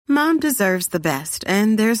Mom deserves the best,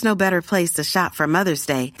 and there's no better place to shop for Mother's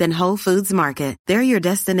Day than Whole Foods Market. They're your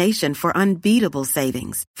destination for unbeatable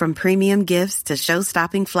savings, from premium gifts to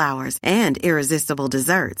show-stopping flowers and irresistible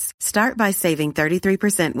desserts. Start by saving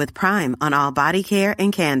 33% with Prime on all body care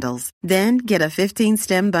and candles. Then get a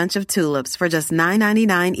 15-stem bunch of tulips for just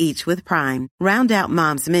 $9.99 each with Prime. Round out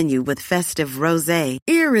Mom's menu with festive rosé,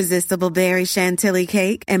 irresistible berry chantilly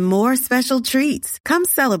cake, and more special treats. Come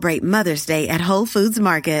celebrate Mother's Day at Whole Foods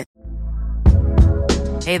Market.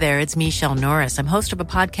 Hey there, it's Michelle Norris. I'm host of a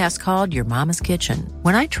podcast called Your Mama's Kitchen.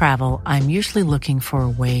 When I travel, I'm usually looking for a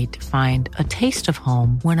way to find a taste of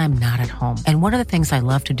home when I'm not at home. And one of the things I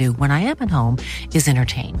love to do when I am at home is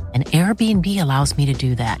entertain. And Airbnb allows me to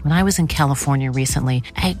do that. When I was in California recently,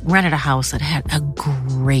 I rented a house that had a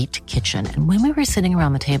great kitchen. And when we were sitting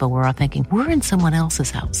around the table, we were all thinking, we're in someone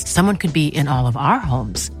else's house. Someone could be in all of our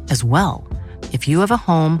homes as well. If you have a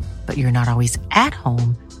home, but you're not always at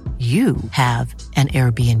home, you have an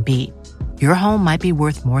Airbnb. Your home might be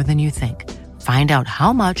worth more than you think. Find out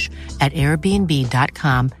how much at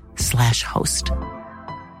airbnb.com/host.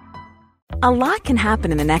 A lot can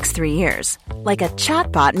happen in the next 3 years. Like a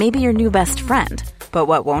chatbot may be your new best friend. But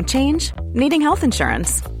what won't change? Needing health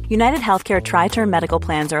insurance. United Healthcare Tri-Term Medical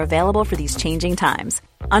Plans are available for these changing times.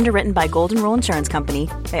 Underwritten by Golden Rule Insurance Company,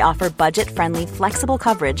 they offer budget-friendly, flexible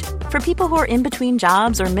coverage for people who are in between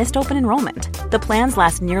jobs or missed open enrollment. The plans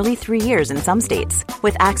last nearly 3 years in some states,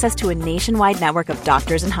 with access to a nationwide network of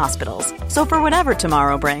doctors and hospitals. So for whatever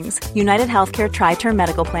tomorrow brings, United Healthcare Tri-Term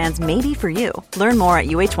Medical Plans may be for you. Learn more at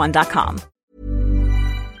uh1.com.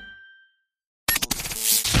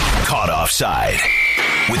 Caught Offside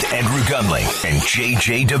with Andrew Gunling and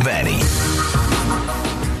JJ Devaney.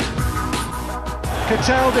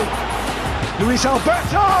 Cataldi, Luis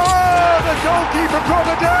Alberto, the goalkeeper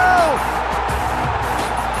Providel.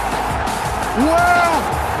 Wow!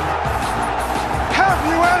 Have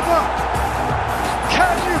you ever?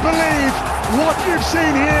 Can you believe what you've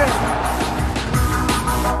seen here?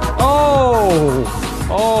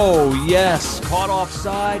 Oh yes, Caught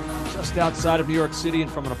Offside, just outside of New York City and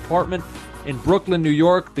from an apartment in Brooklyn, New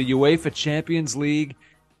York. The UEFA Champions League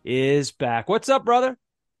is back. What's up, brother?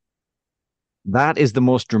 That is the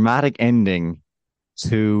most dramatic ending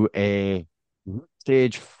to a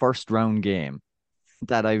stage first round game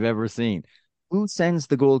that I've ever seen. Who sends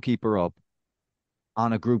the goalkeeper up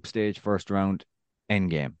on a group stage first round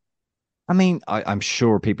end game? I mean, I'm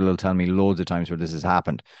sure people will tell me loads of times where this has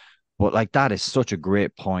happened, but like that is such a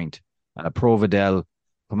great point. Providel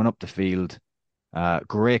coming up the field,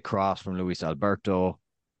 great cross from Luis Alberto,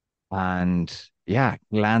 and yeah,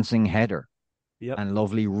 glancing header. Yep. And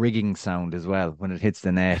lovely rigging sound as well when it hits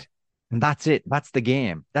the net. And that's it. That's the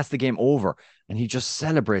game. That's the game over. And he just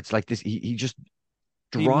celebrates like this. He just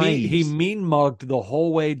drives. He mean mugged the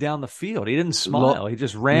whole way down the field. He didn't smile. He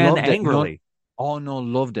just ran angrily.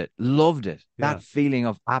 Loved it. Loved it. Yeah. That feeling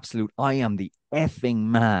of absolute, I am the effing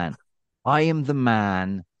man. I am the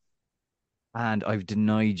man. And I've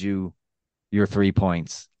denied you your 3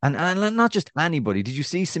 points. And not just anybody. Did you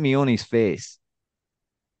see Simeone's face?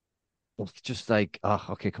 Just like, oh,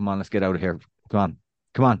 okay, come on, let's get out of here. Come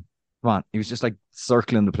on. He was just like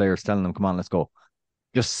circling the players, telling them, come on, let's go.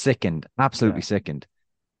 Just sickened, absolutely sickened.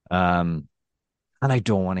 And I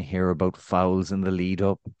don't want to hear about fouls in the lead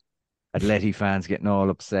up. Atleti fans getting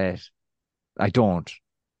all upset. I don't.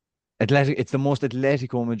 It's the most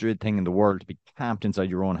Atletico Madrid thing in the world to be camped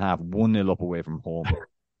inside your own half, 1-0 up away from home.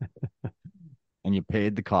 And you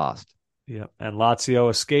paid the cost. Yeah, and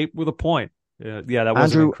Lazio escaped with a point. Yeah, that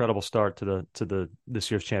was an incredible start to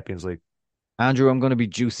this year's Champions League. Andrew, I'm going to be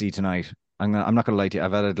juicy tonight. I'm not going to lie to you.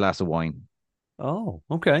 I've had a glass of wine. Oh,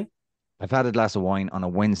 okay. I've had a glass of wine on a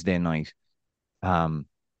Wednesday night,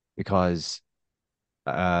 because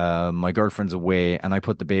my girlfriend's away and I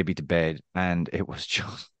put the baby to bed, and it was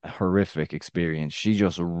just a horrific experience. She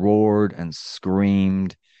just roared and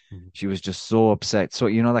screamed. Mm-hmm. She was just so upset. So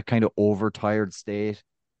you know that kind of overtired state.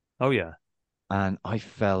 Oh yeah. And I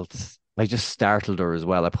just startled her as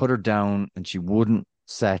well. I put her down and she wouldn't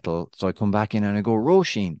settle. So I come back in and I go,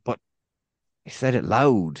 Roisin, but I said it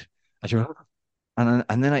loud. And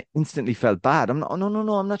then I instantly felt bad. No,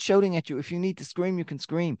 I'm not shouting at you. If you need to scream, you can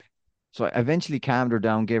scream. So I eventually calmed her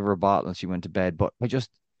down, gave her a bottle, and she went to bed. But it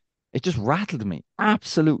just rattled me,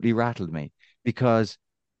 absolutely rattled me, because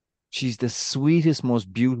she's the sweetest,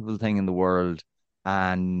 most beautiful thing in the world.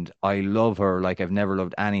 And I love her like I've never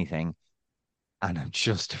loved anything. And I'm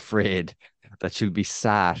just afraid that she'll be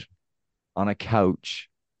sat on a couch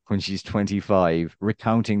when she's 25,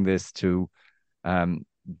 recounting this to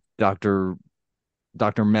Dr.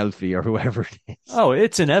 Melfi or whoever it is. Oh,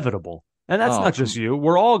 it's inevitable. And that's not just you.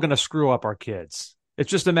 We're all going to screw up our kids. It's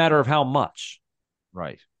just a matter of how much.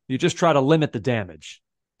 Right. You just try to limit the damage,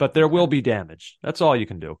 but there will be damage. That's all you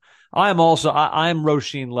can do. I'm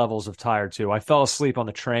Roisin levels of tired too. I fell asleep on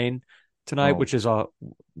the train tonight, which is a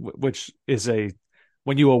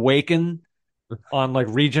when you awaken on like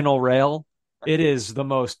regional rail, it is the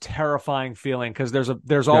most terrifying feeling because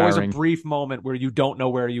there's always a brief moment where you don't know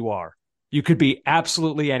where you are. You could be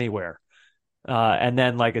absolutely anywhere. And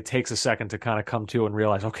then like it takes a second to kind of come to and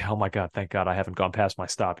realize, okay, oh my God, thank God I haven't gone past my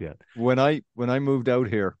stop yet. When I moved out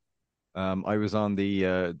here, I was on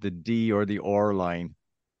the D or the R line,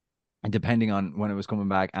 and depending on when I was coming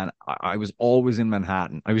back, and I was always in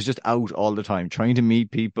Manhattan. I was just out all the time trying to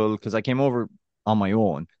meet people because I came over on my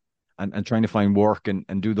own and trying to find work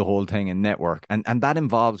and do the whole thing and network. And that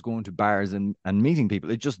involves going to bars and meeting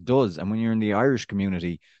people. It just does. And when you're in the Irish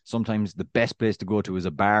community, sometimes the best place to go to is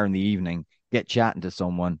a bar in the evening, get chatting to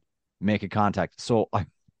someone, make a contact. So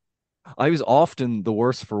I was often the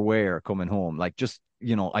worse for wear coming home. Like just,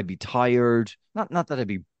 I'd be tired. Not that I'd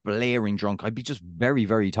be blaring drunk. I'd be just very,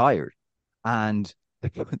 very tired. And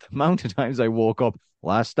the amount of times I woke up,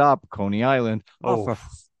 last stop, Coney Island. Oh.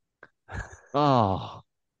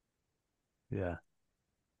 Yeah.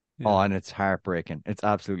 Oh, and it's heartbreaking. It's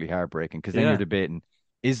absolutely heartbreaking because then you're debating,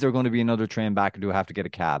 is there going to be another train back or do I have to get a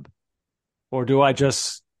cab? Or do I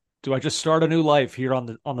just start a new life here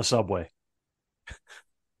on the subway?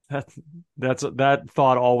 That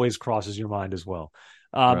thought always crosses your mind as well.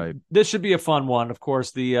 Right. This should be a fun one. Of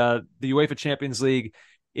course, the UEFA Champions League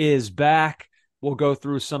is back. We'll go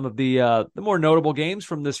through some of the more notable games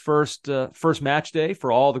from this first match day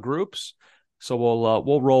for all the groups. So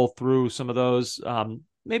we'll roll through some of those.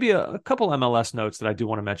 Maybe a couple MLS notes that I do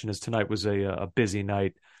want to mention is tonight was a busy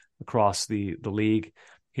night across the league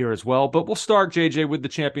here as well. But we'll start, JJ, with the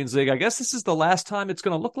Champions League. I guess this is the last time it's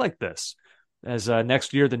going to look like this, as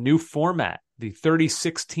next year the new format, the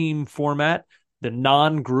 36-team format, the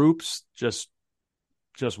non-groups, just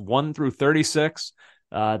 1 through 36,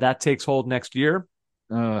 that takes hold next year.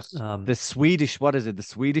 The Swedish, what is it? The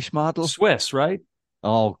Swedish model? Swiss, right?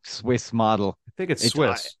 Oh, Swiss model. I think it's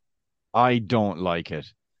Swiss. I don't like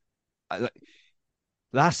it.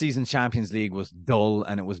 Last season's Champions League was dull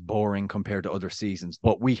and it was boring compared to other seasons,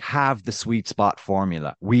 but we have the sweet spot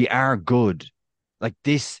formula. We are good. Like,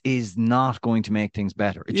 this is not going to make things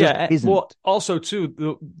better. It just isn't. Well, also,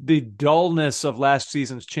 too, the dullness of last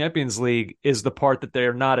season's Champions League is the part that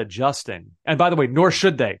they're not adjusting. And by the way, nor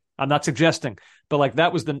should they. I'm not suggesting. But, like,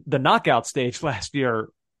 that was the knockout stage last year,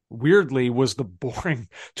 weirdly,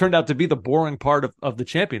 turned out to be the boring part of the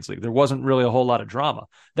Champions League. There wasn't really a whole lot of drama.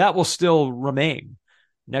 That will still remain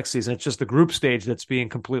next season. It's just the group stage that's being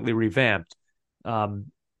completely revamped. I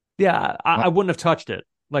wouldn't have touched it.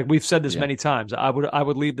 Like we've said this many times, I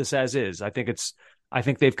would leave this as is. I think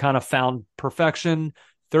they've kind of found perfection.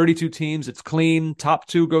 32 teams, it's clean. Top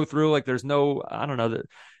 2 go through. Like there's no, I don't know,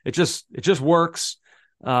 it just works.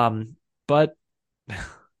 But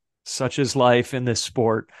such is life in this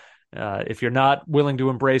sport. If you're not willing to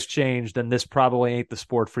embrace change, then this probably ain't the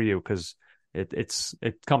sport for you because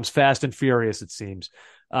it comes fast and furious, it seems.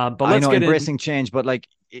 But let's get embracing change, but like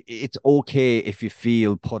it's okay if you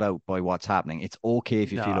feel put out by what's happening. It's okay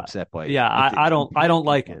if you feel upset by it. Yeah, I don't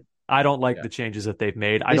like it. I don't like the changes that they've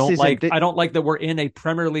made. I don't like that we're in a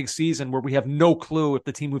Premier League season where we have no clue if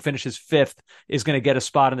the team who finishes 5th is going to get a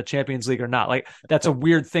spot in the Champions League or not. Like that's a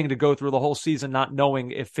weird thing to go through the whole season not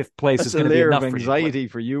knowing if 5th place is going to be enough for you. That's a layer of anxiety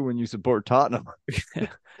for you when you support Tottenham.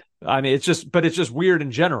 I mean, it's just weird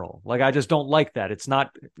in general. Like I just don't like that. It's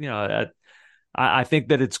not, I think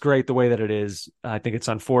that it's great the way that it is. I think it's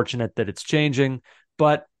unfortunate that it's changing.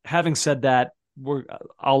 But having said that,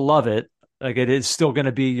 I'll love it. Like it is still going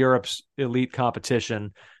to be Europe's elite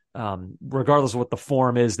competition. Regardless of what the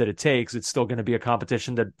form is that it takes, it's still going to be a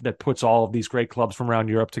competition that puts all of these great clubs from around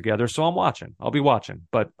Europe together. So I'll be watching,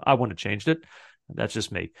 but I wouldn't have changed it. That's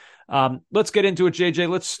just me. Let's get into it, JJ.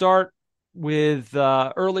 Let's start with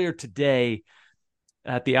earlier today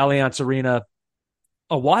at the Allianz Arena,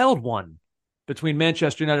 a wild one between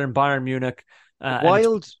Manchester United and Bayern Munich.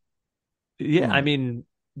 Wild? Yeah, I mean,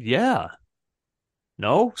 yeah.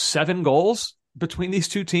 No, 7 goals between these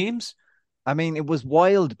two teams. I mean, it was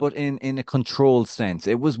wild, but in a controlled sense.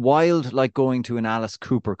 It was wild like going to an Alice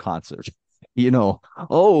Cooper concert.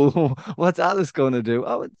 Oh, what's Alice going to do?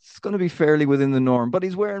 Oh, it's going to be fairly within the norm, but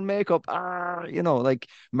he's wearing makeup. Like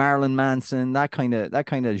Marilyn Manson, that kind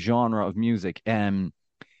of genre of music.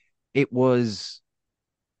 It was.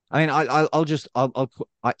 I mean, I'm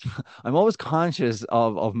always conscious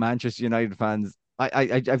of Manchester United fans.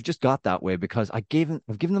 I've just got that way because I've given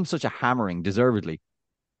them such a hammering, deservedly.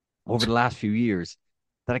 over the last few years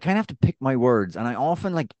that I kind of have to pick my words, and I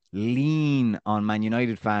often like lean on Man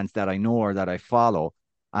United fans that I know or that I follow.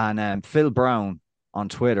 And Phil Brown on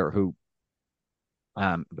Twitter, who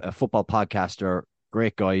a football podcaster,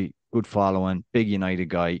 great guy, good following, big United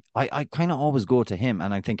guy. I kind of always go to him,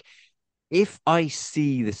 and I think if I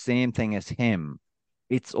see the same thing as him,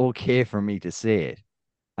 it's okay for me to say it.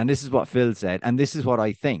 And this is what Phil said, and this is what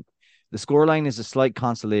I think. The scoreline is a slight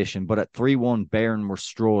consolation, but at 3-1, Bayern were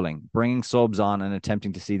strolling, bringing subs on and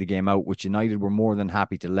attempting to see the game out, which United were more than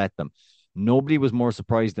happy to let them. Nobody was more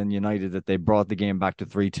surprised than United that they brought the game back to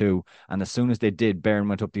 3-2, and as soon as they did, Bayern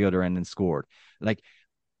went up the other end and scored. Like,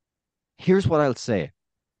 here's what I'll say.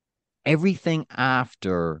 Everything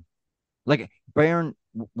after, like, Bayern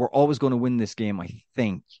were always going to win this game, I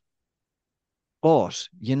think. But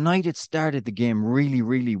United started the game really,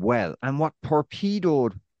 really well. And what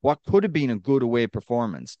torpedoed what could have been a good away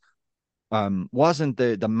performance wasn't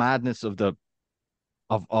the madness of the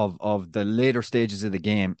later stages of the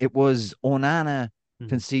game. It was Onana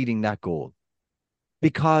conceding that goal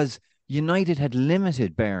because United had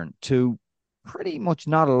limited Bayern to pretty much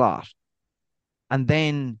not a lot. And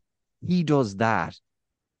then he does that.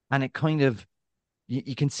 And it kind of,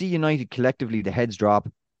 you can see United collectively, the heads drop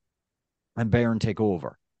and Bayern take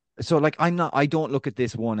over. So, like, I don't look at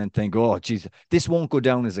this one and think, oh, geez, this won't go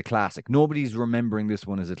down as a classic. Nobody's remembering this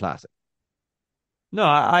one as a classic. No,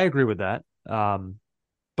 I agree with that.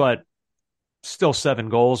 But still 7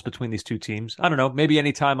 goals between these two teams. I don't know. Maybe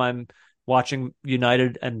anytime I'm watching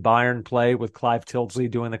United and Bayern play with Clive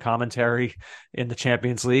Tildesley doing the commentary in the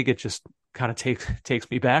Champions League, it just kind of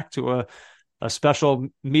takes me back to a special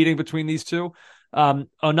meeting between these two.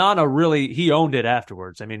 Onana really, he owned it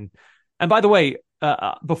afterwards. I mean, and by the way,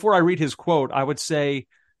 before I read his quote, I would say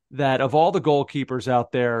that of all the goalkeepers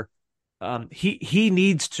out there, he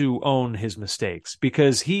needs to own his mistakes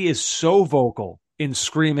because he is so vocal in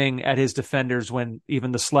screaming at his defenders when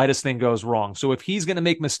even the slightest thing goes wrong. So if he's going to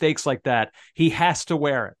make mistakes like that, he has to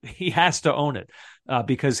wear it. He has to own it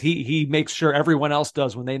because he makes sure everyone else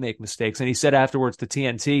does when they make mistakes. And he said afterwards to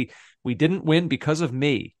TNT, "We didn't win because of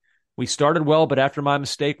me. We started well, but after my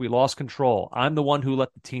mistake, we lost control. I'm the one who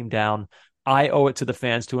let the team down. I owe it to the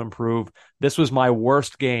fans to improve. This was my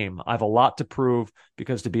worst game. I have a lot to prove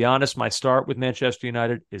because, to be honest, my start with Manchester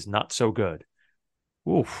United is not so good."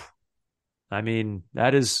 Oof. I mean,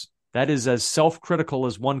 that is as self-critical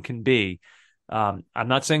as one can be. I'm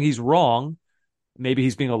not saying he's wrong. Maybe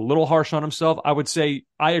he's being a little harsh on himself. I would say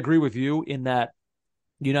I agree with you in that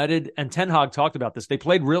United and Ten Hag talked about this. They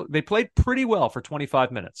played pretty well for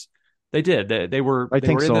 25 minutes. They did. They were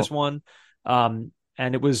in this one. And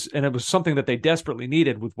it was something that they desperately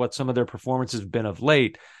needed with what some of their performances have been of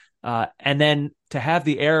late. And then to have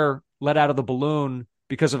the air let out of the balloon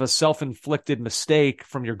because of a self-inflicted mistake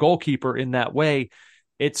from your goalkeeper in that way,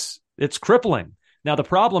 it's crippling. Now, the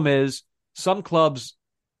problem is some clubs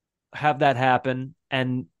have that happen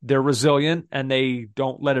and they're resilient and they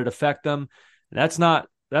don't let it affect them. That's not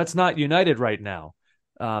United right now.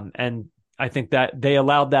 And I think that they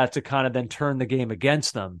allowed that to kind of then turn the game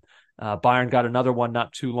against them. Bayern got another one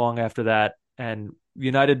not too long after that. And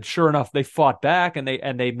United, sure enough, they fought back and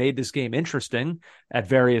they made this game interesting at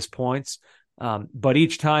various points. But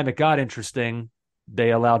each time it got interesting,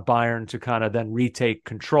 they allowed Bayern to kind of then retake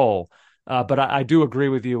control. But I do agree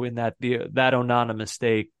with you in that that Onana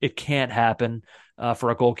mistake, it can't happen for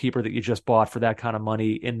a goalkeeper that you just bought for that kind of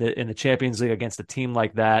money in the Champions League against a team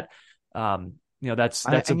like that. That's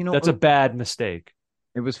a bad mistake.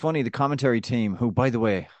 It was funny. The commentary team, who, by the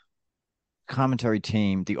way,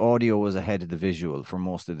 the audio was ahead of the visual for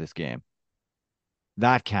most of this game.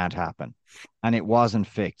 That can't happen. And it wasn't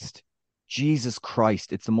fixed. Jesus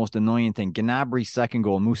Christ, it's the most annoying thing. Gnabry's second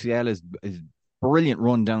goal, Musiala is brilliant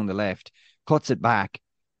run down the left, cuts it back.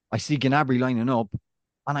 I see Gnabry lining up,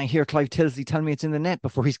 and I hear Clive Tildesley tell me it's in the net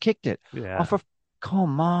before he's kicked it. Yeah.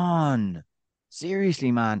 Come on.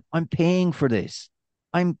 Seriously, man, I'm paying for this.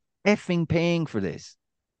 I'm effing paying for this.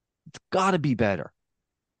 It's got to be better.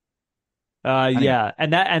 Anyway. Yeah,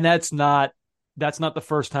 and that's not the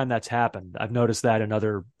first time that's happened. I've noticed that in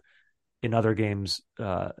other games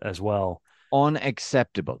as well.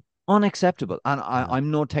 Unacceptable. And I'm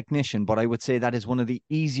no technician, but I would say that is one of the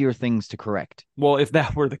easier things to correct. Well, if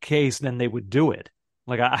that were the case, then they would do it.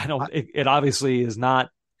 Like it obviously is not.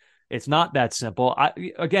 It's not that simple. I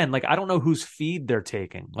don't know whose feed they're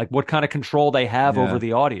taking, like what kind of control they have over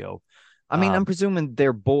the audio. I mean, I'm presuming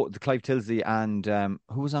they're both Clive Tildesley and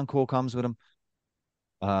who was on co-coms with him?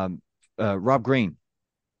 Rob Green.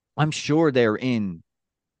 I'm sure they're in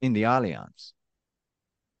the Allianz.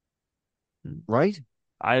 Right?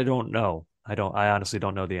 I don't know. I honestly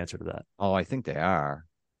don't know the answer to that. Oh, I think they are.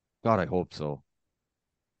 God, I hope so.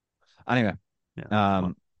 Anyway, Yeah. Well,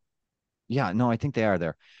 um, yeah, no, I think they are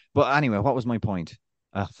there. But anyway, what was my point?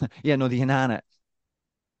 Yeah, no, the Inanna.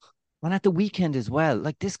 And at the weekend as well,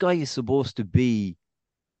 like this guy is supposed to be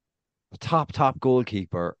a top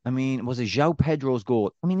goalkeeper. I mean, was it João Pedro's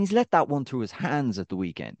goal? I mean, he's let that one through his hands at the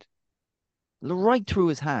weekend, right through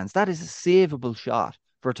his hands. That is a savable shot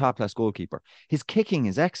for a top class goalkeeper. His kicking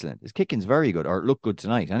is excellent. His kicking's very good, or it looked good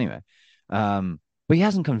tonight anyway. But he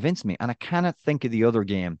hasn't convinced me, and I cannot think of the other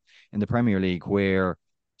game in the Premier League where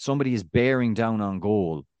somebody is bearing down on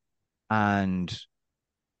goal and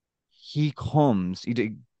he comes. He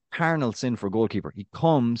did cardinal sin for a goalkeeper. He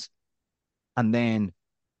comes and then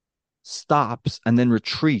stops and then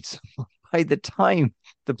retreats. By the time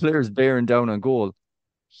the player's bearing down on goal,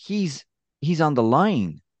 he's on the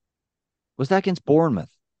line. Was that against Bournemouth?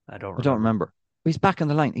 I don't I don't remember. remember. But he's back on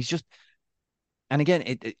the line. He's just, and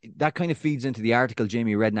again, that kind of feeds into the article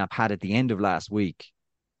Jamie Redknapp had at the end of last week,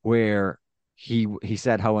 where he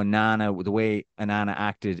said how Onana, the way Onana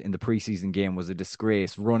acted in the preseason game was a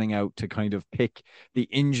disgrace, running out to kind of pick the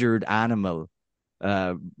injured animal,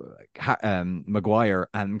 Maguire,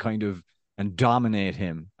 and kind of and dominate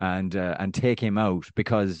him and take him out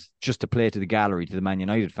because just to play to the gallery, to the Man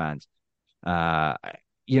United fans.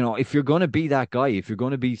 If you're going to be that guy, if you're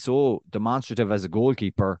going to be so demonstrative as a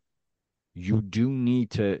goalkeeper, you do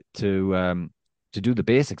need to do the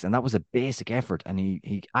basics, and that was a basic effort, and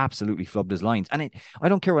he absolutely flubbed his lines. And I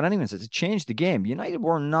don't care what anyone says, it changed the game. United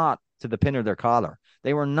were not to the pin of their collar.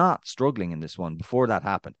 They were not struggling in this one before that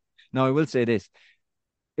happened. Now, I will say this: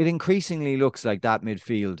 it increasingly looks like that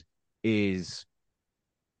midfield is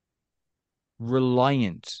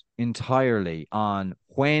reliant entirely on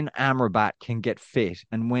when Amrabat can get fit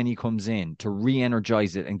and when he comes in to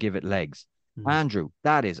re-energize it and give it legs. Andrew,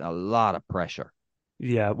 that is a lot of pressure.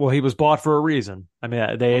 Yeah, well, he was bought for a reason. I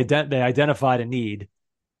mean, they identified a need,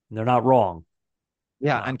 and they're not wrong.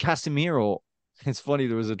 Yeah, and Casemiro, it's funny,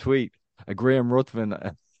 there was a tweet, Graham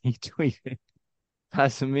Ruthven, he tweeted,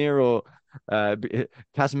 Casemiro's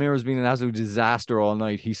been an absolute disaster all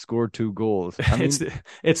night. He scored 2 goals. I mean,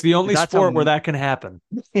 it's the only sport where that can happen.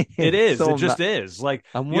 It is. So it just is. Like,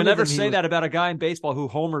 you'll never say that about a guy in baseball who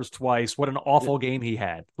homers twice. What an awful game he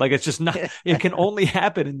had. Like, it's just not. It can only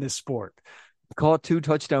happen in this sport. Caught 2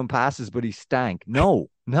 touchdown passes, but he stank. No,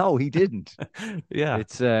 he didn't. Yeah,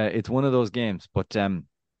 it's one of those games. But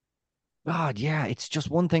God, yeah, it's just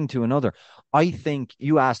one thing to another. I think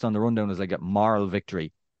you asked on the rundown as like a moral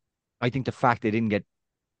victory. I think the fact they didn't get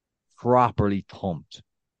properly thumped.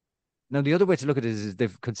 Now, the other way to look at it is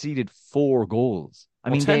they've conceded 4 goals. I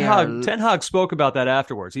mean, Ten Hag spoke about that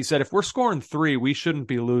afterwards. He said, if we're scoring 3, we shouldn't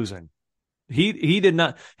be losing. He did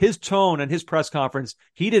not, his tone and his press conference,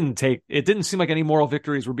 it didn't seem like any moral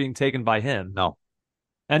victories were being taken by him. No.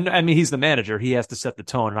 And I mean, he's the manager. He has to set the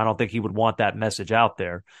tone, and I don't think he would want that message out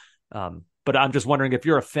there. But I'm just wondering if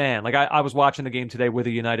you're a fan. Like, I was watching the game today with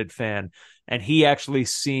a United fan, and he actually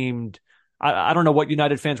seemed, I don't know what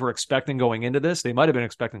United fans were expecting going into this. They might have been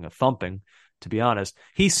expecting a thumping, to be honest.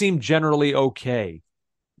 He seemed generally okay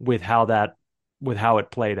with how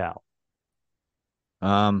it played out.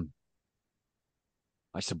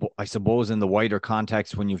 I suppose in the wider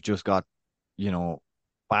context, when you've just got,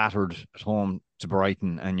 battered at home to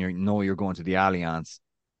Brighton and you're going to the Allianz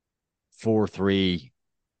 4-3.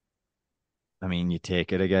 I mean, you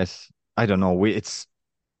take it, I guess. I don't know. It's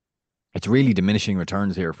really diminishing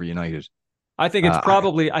returns here for United. I think it's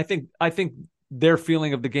probably. I think their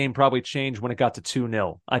feeling of the game probably changed when it got to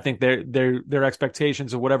 2-0. I think their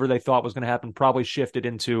expectations of whatever they thought was going to happen probably shifted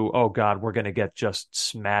into, oh God, we're going to get just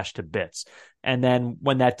smashed to bits. And then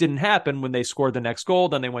when that didn't happen, when they scored the next goal,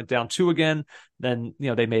 then they went down 2 again. Then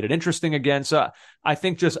they made it interesting again. So I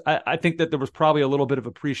think that there was probably a little bit of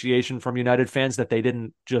appreciation from United fans that they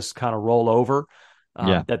didn't just kind of roll over.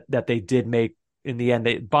 That they did make in the end.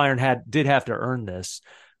 Bayern did have to earn this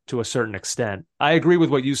to a certain extent. I agree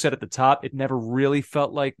with what you said at the top. It never really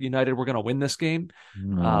felt like United were going to win this game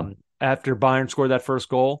after Bayern scored that first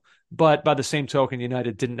goal. But by the same token,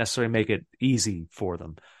 United didn't necessarily make it easy for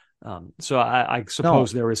them. So I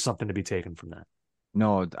suppose there is something to be taken from that.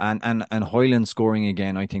 No, and Højlund scoring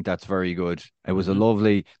again, I think that's very good. It was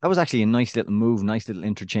that was actually a nice little move, nice little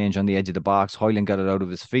interchange on the edge of the box. Højlund got it out of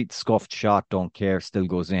his feet, scuffed shot, don't care, still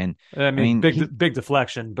goes in. I mean big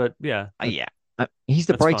deflection, but yeah. He's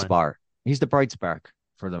the bright spark. He's the bright spark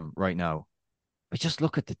for them right now. But just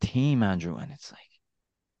look at the team, Andrew, and it's like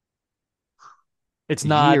it's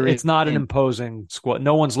not an imposing squad.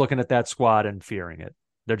 No one's looking at that squad and fearing it.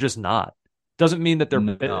 They're just not. Doesn't mean that they're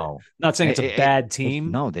not saying it's a bad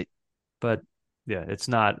team. But yeah, it's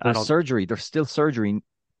not. There's surgery. There's still surgery.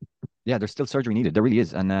 Yeah, there's still surgery needed. There really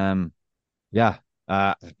is. And yeah,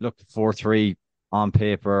 look, 4-3 on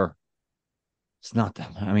paper. It's not.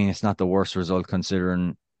 I mean, it's not the worst result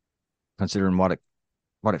considering what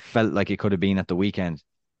it felt like it could have been at the weekend.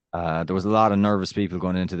 There was a lot of nervous people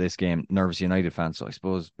going into this game, nervous United fans. So I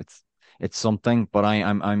suppose it's something. But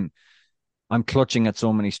I'm clutching at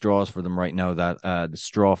so many straws for them right now that the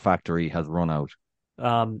straw factory has run out.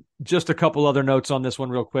 Just a couple other notes on this one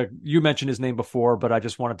real quick. You mentioned his name before, but I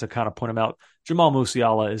just wanted to kind of point him out. Jamal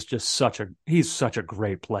Musiala is just he's such a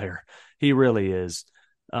great player. He really is.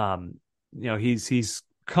 He's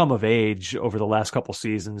come of age over the last couple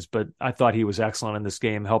seasons, but I thought he was excellent in this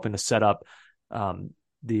game, helping to set up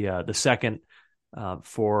the second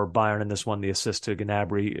for Bayern in this one, the assist to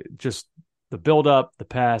Gnabry. Just the build up, the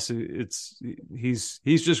pass. He's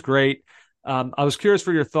just great. I was curious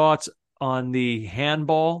for your thoughts on the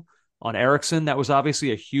handball on Eriksen. That was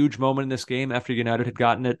obviously a huge moment in this game after United had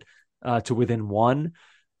gotten it to within one.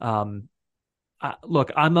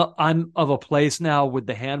 Look, I'm of a place now with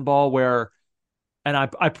the handball where, and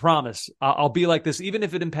I promise I'll be like this even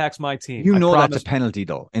if it impacts my team. You know that's a penalty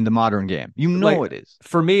though in the modern game. You know it is.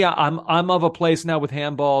 For me, I'm of a place now with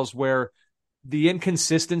handballs where the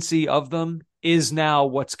inconsistency of them is now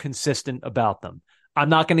what's consistent about them. I'm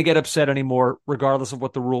not going to get upset anymore, regardless of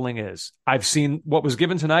what the ruling is. I've seen what was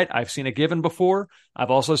given tonight. I've seen it given before. I've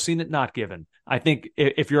also seen it not given. I think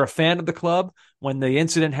if you're a fan of the club, when the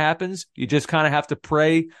incident happens, you just kind of have to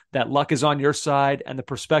pray that luck is on your side, and the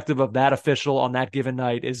perspective of that official on that given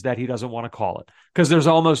night is that he doesn't want to call it, because there's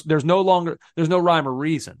no rhyme or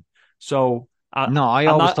reason. So I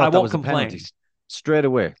always thought that was complain. A penalty straight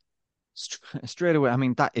away. Straight away. I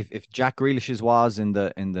mean, that if Jack Grealish's was in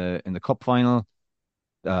the cup final.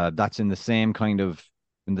 That's in the same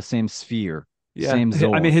sphere, same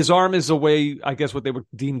zone. I mean, his arm is away, I guess what they would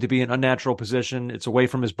deem to be an unnatural position. It's away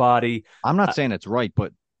from his body. I'm not saying it's right,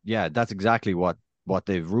 but yeah, that's exactly what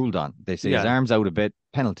they've ruled on. They say his arm's out a bit,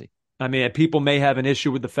 penalty. I mean, people may have an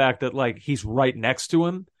issue with the fact that like he's right next to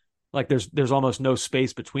him. Like there's almost no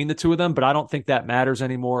space between the two of them, but I don't think that matters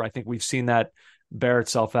anymore. I think we've seen that bear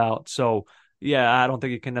itself out. So yeah, I don't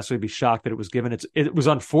think you can necessarily be shocked that it was given. It was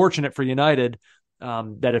unfortunate for United.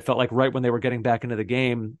 That it felt like right when they were getting back into the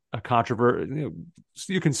game, a controversy.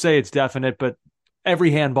 You can say it's definite, but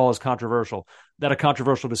every handball is controversial. That a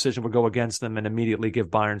controversial decision would go against them and immediately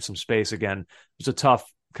give Bayern some space again. It was a tough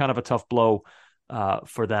blow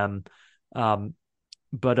for them.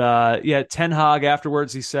 But Ten Hag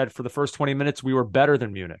afterwards, he said, for the first 20 minutes, we were better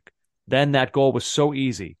than Munich. Then that goal was so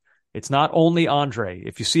easy. It's not only Andre.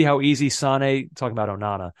 If you see how easy Sané, talking about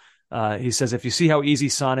Onana, he says, if you see how easy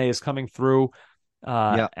Sané is coming through,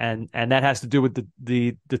 and that has to do with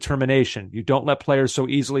the determination. You don't let players so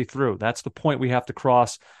easily through. That's the point we have to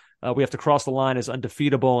cross. We have to cross the line as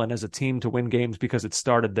undefeatable and as a team to win games because it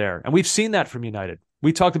started there. And we've seen that from United.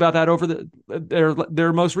 We talked about that over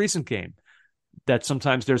their most recent game, that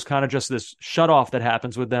sometimes there's kind of just this shut off that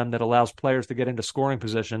happens with them that allows players to get into scoring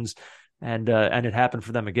positions, and it happened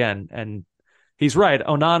for them again. And he's right.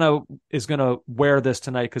 Onana is going to wear this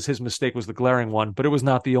tonight because his mistake was the glaring one, but it was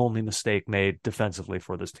not the only mistake made defensively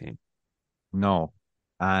for this team. No.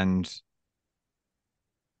 And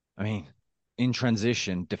I mean, in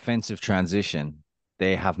transition, defensive transition,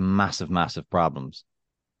 they have massive, massive problems.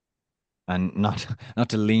 And not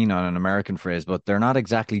to lean on an American phrase, but they're not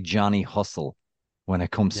exactly Johnny Hustle when it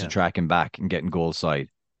comes to tracking back and getting goal side.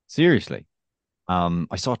 Seriously.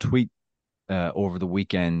 I saw a tweet over the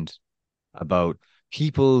weekend about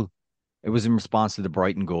people. It was in response to the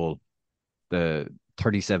Brighton goal, the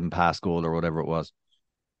 37 pass goal or whatever it was.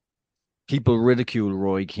 People ridicule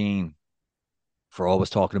Roy Keane for always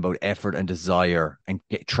talking about effort and desire and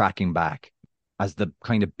tracking back as the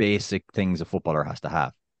kind of basic things a footballer has to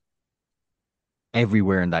have.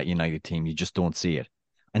 Everywhere in that United team, you just don't see it.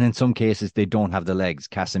 And in some cases, they don't have the legs.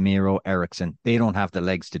 Casemiro, Eriksen, they don't have the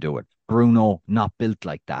legs to do it. Bruno, not built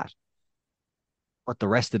like that. But the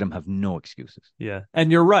rest of them have no excuses. Yeah.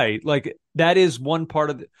 And you're right. Like, that is one part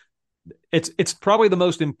of it's probably the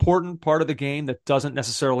most important part of the game that doesn't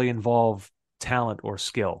necessarily involve talent or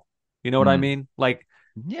skill. You know what I mean? Like,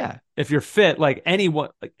 yeah, if you're fit, like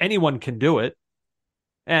anyone can do it.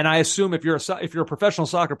 And I assume if you're a professional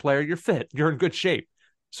soccer player, you're fit, you're in good shape.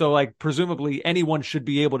 So like, presumably anyone should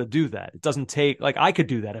be able to do that. It doesn't take, like, I could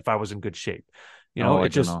do that if I was in good shape. You know,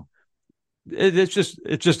 it's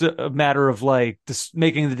just a matter of like just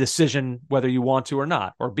making the decision whether you want to or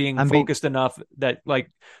not, or being focused enough that like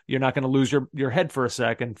you're not going to lose your head for a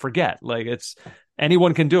sec and forget. Like, it's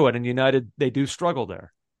anyone can do it, and United, they do struggle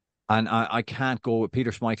there. And I can't go.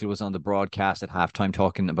 Peter Schmeichel was on the broadcast at halftime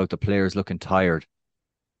talking about the players looking tired.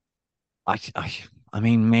 I, I, I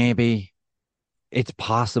mean, maybe it's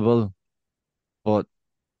possible, but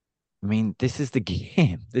I mean, this is the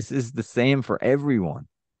game. This is the same for everyone.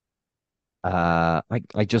 I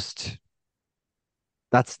just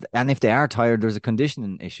and if they are tired, there's a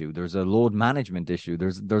conditioning issue, there's a load management issue,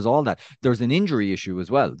 there's all that. There's an injury issue as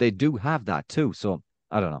well. They do have that too. So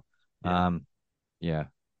I don't know. Yeah. Yeah,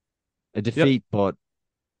 a Yep. defeat, but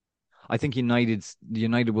I think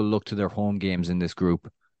United will look to their home games in this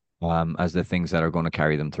group as the things that are going to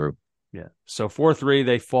carry them through. Yeah. So 4-3,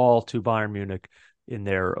 they fall to Bayern Munich in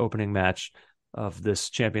their opening match of this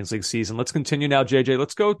Champions League season. Let's continue now, JJ.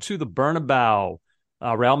 Let's go to the Bernabeu.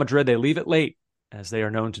 Real Madrid, they leave it late, as they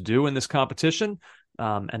are known to do in this competition.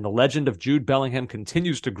 And the legend of Jude Bellingham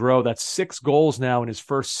continues to grow. That's 6 goals now in his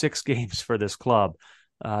first 6 games for this club.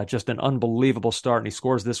 Just an unbelievable start. And he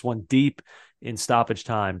scores this one deep in stoppage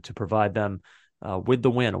time to provide them with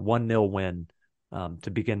the win, a 1-0 win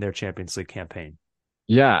to begin their Champions League campaign.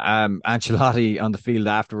 Yeah, Ancelotti on the field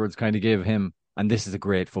afterwards kind of gave him, and this is a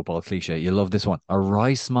great football cliche. You love this one. A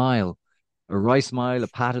wry smile, a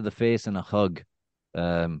pat of the face, and a hug.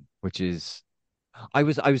 Which is, I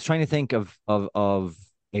was trying to think of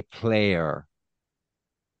a player.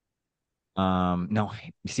 No,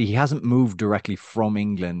 you see, he hasn't moved directly from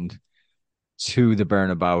England to the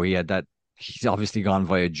Bernabeu. He's obviously gone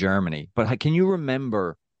via Germany. But can you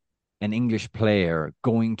remember an English player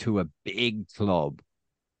going to a big club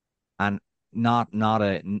and not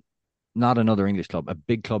another English club, a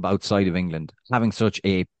big club outside of England, having such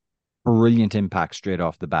a brilliant impact straight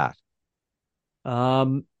off the bat?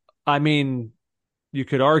 I mean, you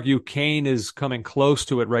could argue Kane is coming close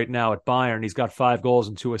to it right now at Bayern. He's got 5 goals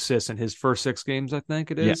and 2 assists in his first 6 games, I think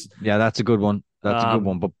it is. Yeah, that's a good one. That's a good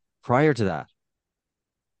one. But prior to that,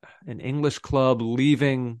 an English club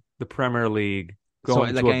leaving the Premier League,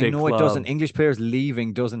 going to a big club. It doesn't. English players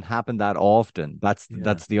leaving doesn't happen that often. That's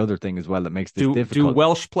the other thing as well that makes this difficult. Do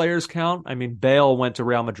Welsh players count? I mean, Bale went to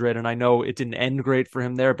Real Madrid, and I know it didn't end great for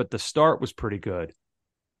him there, but the start was pretty good.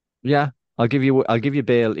 Yeah, I'll give you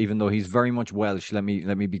Bale, even though he's very much Welsh. Let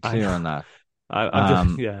me be clear on that.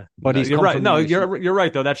 But he's you're right. No, you're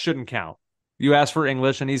right though. That shouldn't count. You asked for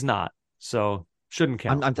English, and he's not, so shouldn't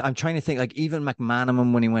count. I'm trying to think. Like even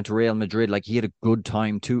McManaman when he went to Real Madrid, like he had a good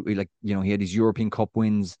time too. Like he had his European Cup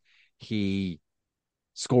wins. He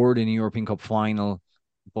scored in a European Cup final,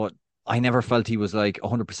 but I never felt he was like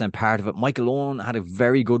 100% part of it. Michael Owen had a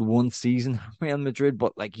very good one season at Real Madrid,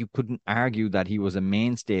 but like you couldn't argue that he was a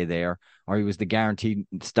mainstay there or he was the guaranteed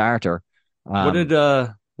starter. What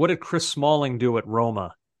did Chris Smalling do at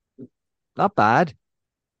Roma? Not bad.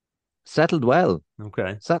 Settled well.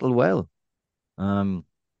 Okay. Settled well. Am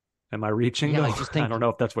I reaching? Yeah, I don't know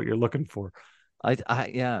if that's what you're looking for.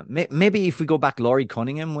 Maybe if we go back, Laurie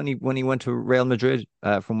Cunningham when he went to Real Madrid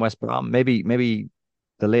from West Brom, maybe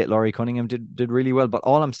the late Laurie Cunningham did really well. But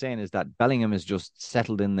all I'm saying is that Bellingham is just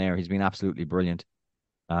settled in there. He's been absolutely brilliant.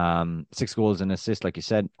 6 goals and assists, like you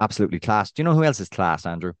said, absolutely class. Do you know who else is class,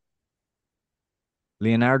 Andrew?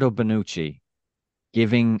 Leonardo Bonucci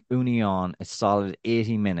giving Union a solid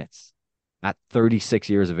 80 minutes at 36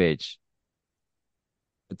 years of age.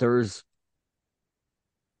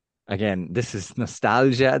 Again, this is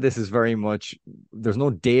nostalgia. This is very much, there's no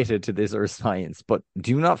data to this or science, but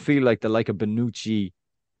do you not feel like of Bonucci,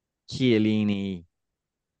 Chiellini,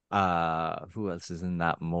 who else is in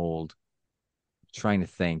that mold? Trying to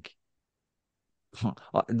think.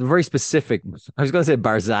 Very specific. I was going to say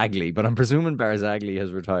Barzagli, but I'm presuming Barzagli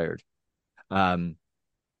has retired.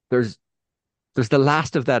 There's the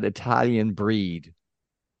last of that Italian breed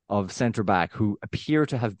of centre back who appear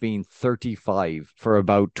to have been 35 for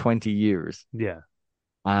about 20 years. Yeah.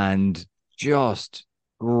 And just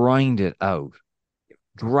grind it out,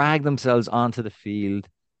 drag themselves onto the field,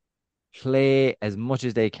 play as much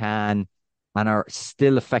as they can, and are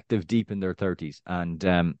still effective deep in their 30s. And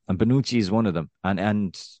Bonucci is one of them.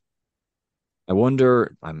 And I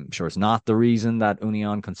wonder, I'm sure it's not the reason that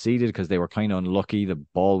Union conceded because they were kind of unlucky. It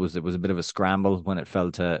was a bit of a scramble when it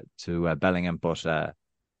fell to Bellingham,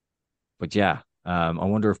 but yeah, I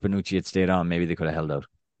wonder if Bonucci had stayed on, maybe they could have held out.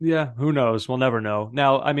 Yeah, who knows? We'll never know.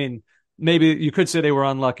 Now, I mean, maybe you could say they were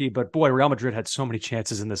unlucky, but boy, Real Madrid had so many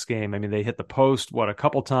chances in this game. I mean, they hit the post, a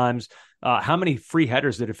couple times. How many free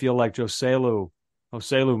headers did it feel like Joselu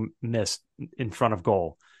missed in front of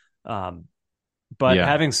goal?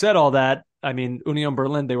 Having said all that, I mean, Union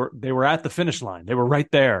Berlin, they were at the finish line. They were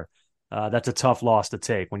right there. That's a tough loss to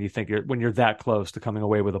take when you're that close to coming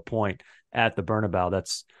away with a point at the Bernabeu.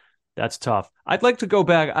 That's tough. I'd like to go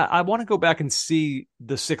back. I want to go back and see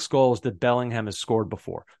the 6 goals that Bellingham has scored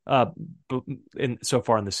before, so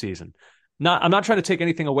far in the season. I'm not trying to take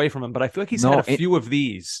anything away from him, but I feel like he's had a few of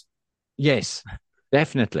these. Yes,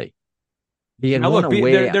 definitely. He had now, one look,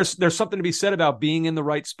 away. There's something to be said about being in the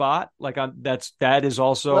right spot. Like that is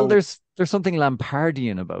also. Well, there's something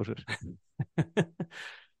Lampardian about it.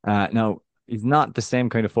 Now he's not the same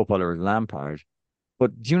kind of footballer as Lampard,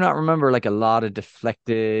 but do you not remember like a lot of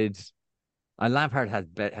deflected? And Lampard had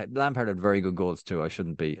very good goals too. I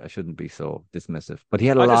shouldn't be so dismissive, but he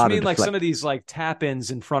had a lot. I just mean like some of these like tap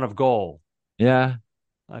ins in front of goal. Yeah,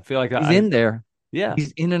 I feel like he's in there. Yeah,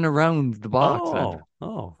 he's in and around the box.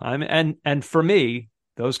 And for me,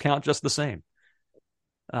 those count just the same.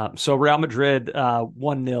 So Real Madrid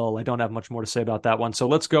 1-0. I don't have much more to say about that one. So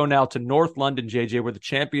let's go now to North London, JJ, where the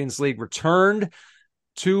Champions League returned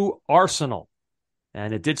to Arsenal.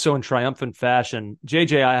 And it did so in triumphant fashion.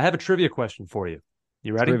 JJ, I have a trivia question for you.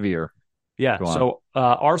 You ready? Trivia. Yeah. So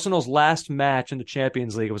Arsenal's last match in the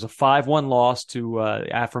Champions League, it was a 5-1 loss to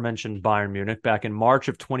aforementioned Bayern Munich back in March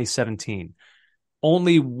of 2017.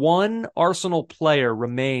 Only one Arsenal player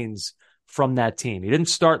remains from that team. He didn't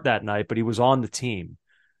start that night, but he was on the team.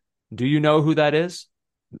 Do you know who that is?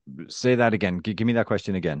 Say that again. Give me that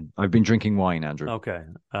question again. I've been drinking wine, Andrew. Okay.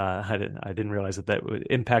 I didn't realize that would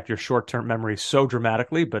impact your short-term memory so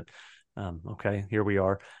dramatically, but okay, here we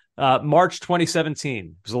are. March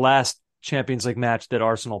 2017 was the last Champions League match that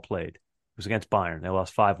Arsenal played. It was against Bayern. They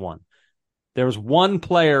lost 5-1. There was one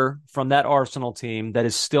player from that Arsenal team that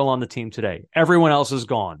is still on the team today. Everyone else is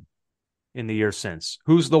gone in the year since.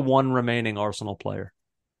 Who's the one remaining Arsenal player?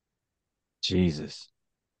 Jesus.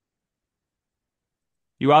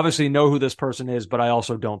 You obviously know who this person is, but I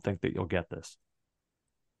also don't think that you'll get this.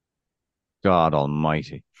 God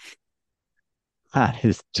almighty. That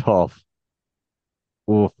is tough.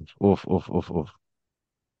 Oof, oof, oof, oof, oof.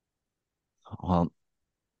 Well,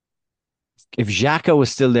 if Xhaka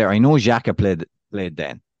was still there, I know Xhaka played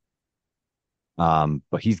then.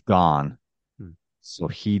 But he's gone. So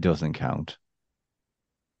he doesn't count.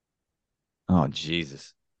 Oh,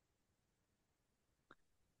 Jesus.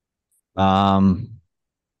 How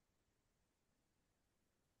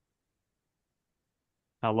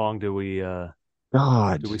long do we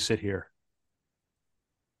sit here?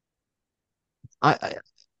 I've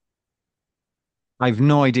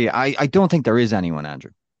no idea. I don't think there is anyone,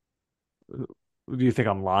 Andrew. Do you think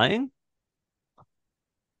I'm lying?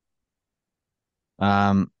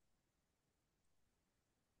 Oh,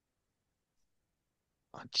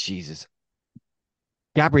 Jesus.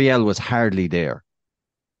 Gabriel was hardly there.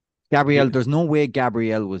 There's no way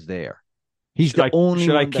Gabriel was there. He's the only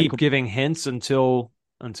Should one I keep giving hints until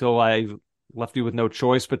I left you with no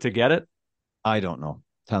choice but to get it? I don't know.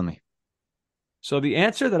 Tell me. So the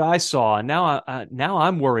answer that I saw, and now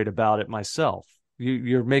I'm worried about it myself.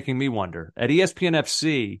 You're making me wonder. At ESPN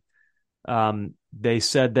FC, they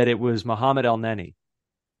said that it was Mohamed El Neni.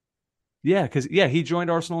 Yeah, because he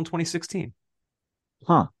joined Arsenal in 2016.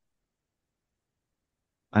 Huh.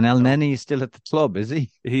 And El Neni is still at the club, is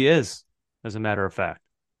he? He is, as a matter of fact.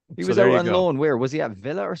 He was out on loan. Where was he, at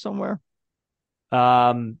Villa or somewhere?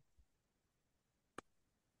 I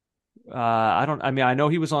know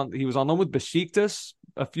he was on loan with Besiktas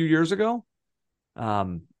a few years ago.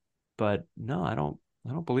 But no, I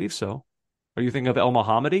don't believe so. Are you thinking of El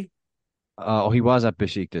Mohammadi? He was at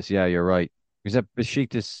Besiktas. Yeah, you're right. He was at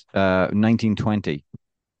Besiktas 1920.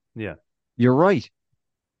 Yeah. You're right.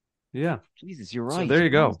 Yeah. Jesus, you're right. So there you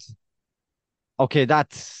go. Okay,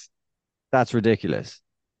 that's ridiculous.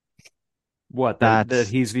 What? That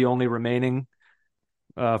he's the only remaining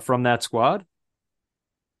from that squad?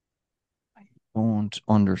 I don't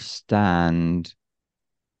understand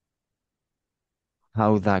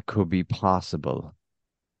how that could be possible.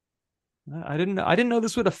 I didn't know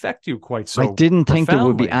this would affect you quite so. I didn't think there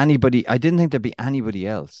would be profoundly. anybody. I didn't think there'd be anybody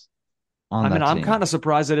else on that I'm team. kind of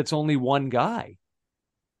surprised that it's only one guy.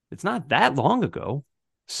 It's not that long ago.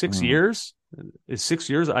 6 years is 6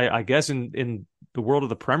 years. I guess in the world of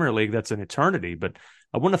the Premier League, that's an eternity. But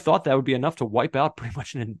I wouldn't have thought that would be enough to wipe out pretty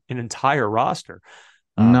much an entire roster.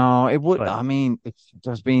 No, it would. But, I mean,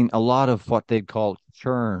 there's been a lot of what they'd call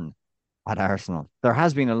churn at Arsenal. There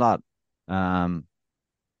has been a lot. God,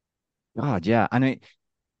 yeah. And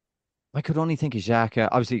I could only think of Xhaka.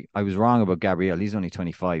 Obviously, I was wrong about Gabriel. He's only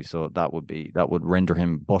 25, so that would render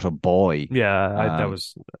him but a boy. Yeah, that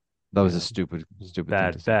was a stupid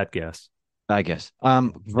bad guess. I guess.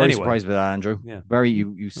 Very surprised by that, Andrew. Yeah. Very,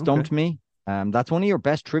 you stumped me. That's one of your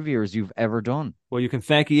best trivias you've ever done. Well, you can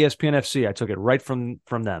thank ESPN FC. I took it right from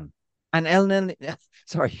them. And El Neni,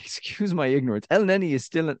 sorry, excuse my ignorance. El Neni is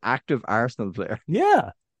still an active Arsenal player.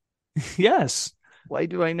 Yeah. Yes. Why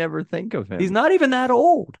do I never think of He's him? not even that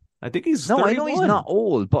old. I think he's No, I know he's 31. not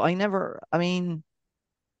old, but I mean,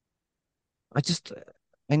 I just,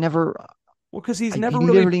 I never, Well, because he's he never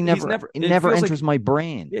really, literally he's never, never, it it never feels like enters my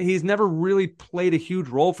brain. he's never really played a huge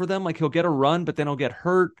role for them. Like he'll get a run, but then he'll get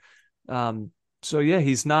hurt. So yeah,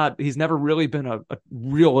 he's never really been a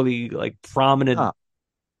really like prominent Ah,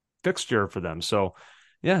 fixture for them. So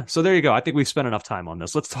yeah, so there you go. I think we've spent enough time on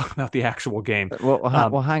this. Let's talk about the actual game.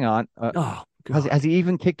 well, hang on. Oh Has, God, has he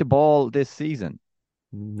even kicked a ball this season?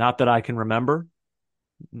 not that I can remember.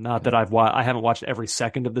 Not that Okay. I haven't watched every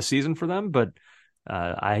second of the season for them, but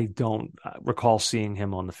I don't recall seeing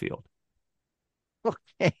him on the field.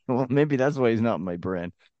 Okay, well, maybe that's why he's not in my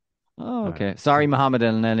brain. Oh, All right. okay. Sorry, Mohammed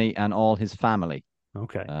El Neni and all his family.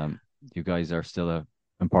 Okay. Um, you guys are still a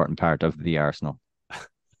important part of the Arsenal.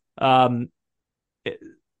 Um, it-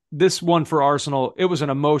 this one for Arsenal, it was an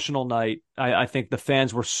emotional night. I think the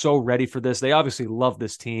fans were so ready for this. They obviously love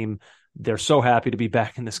this team. They're so happy to be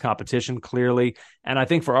back in this competition, clearly. And I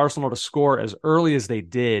think for Arsenal to score as early as they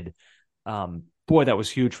did, boy, that was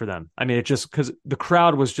huge for them. I mean, it just because the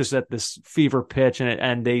crowd was just at this fever pitch,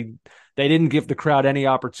 and they didn't give the crowd any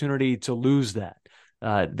opportunity to lose that.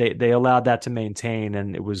 They allowed that to maintain,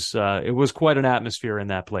 and it was quite an atmosphere in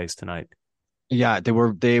that place tonight. Yeah, they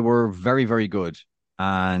were very, very good,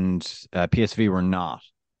 and PSV were not.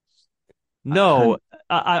 No, And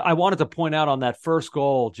I wanted to point out on that first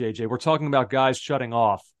goal, JJ, we're talking about guys shutting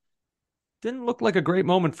off. Didn't look like a great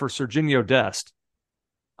moment for Serginho Dest.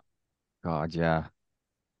 God, yeah,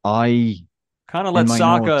 I Kind of in let my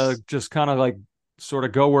Saka notes, just kind of like sort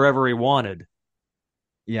of go wherever he wanted.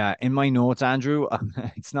 yeah, in my notes, Andrew,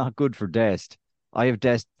 it's not good for Dest. I have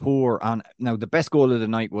Dest poor on now. The best goal of the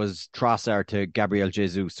night was Trossard to Gabriel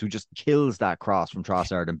Jesus, who just kills that cross from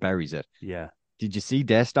Trossard and buries it. Yeah. Did you see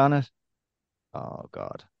Dest on it? Oh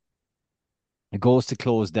God. It goes to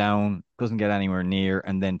close down, doesn't get anywhere near,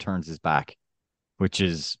 and then turns his back, which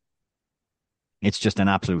is it's just an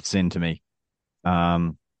absolute sin to me.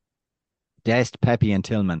 Um, Dest, Pepe, and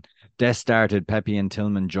Tillman. Dest started, Pepe and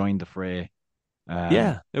Tillman joined the fray. Um,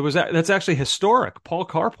 Yeah, that's actually historic. Paul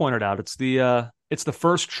Carr pointed out it's the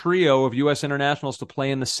first trio of US internationals to play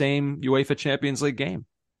in the same UEFA Champions League game.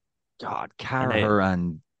 God, And they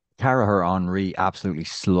Carragher Henry absolutely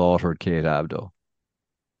slaughtered Kate Abdo.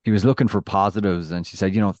 He was looking for positives, and she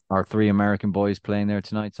said, our three American boys playing there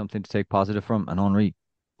tonight, something to take positive from. And Henry,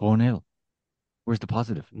 4-0. Where's the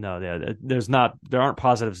positive? No, there aren't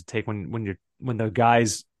positives to take when the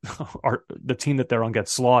guys are the team that they're on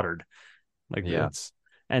gets slaughtered. Like Yeah. that's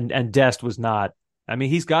and Dest was not. I mean,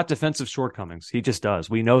 he's got defensive shortcomings. He just does.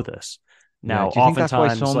 We know this. Yeah. Now, Do you think that's why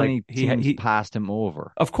oftentimes, so like many he teams he passed him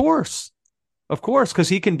over? of course, because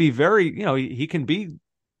he can be very, he can be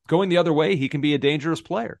going the other way. He can be a dangerous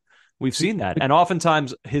player. We've seen that, and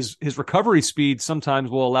oftentimes his recovery speed sometimes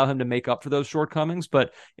will allow him to make up for those shortcomings.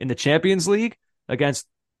 But in the Champions League against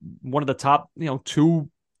one of the top, two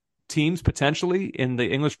teams potentially in the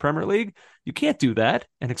English Premier League, you can't do that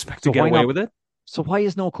and expect to So get why away not? with it. So why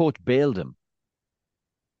has no coach bailed him?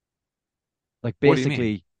 Like What do you mean?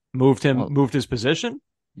 basically, well, Moved his position?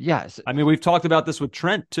 yes, I mean, we've talked about this with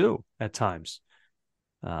Trent too at times.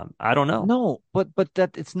 I don't know. no, but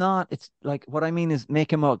that it's not. It's like what I mean is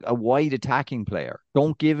make him a wide attacking player.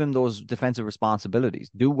 Don't give him those defensive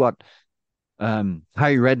responsibilities. Do what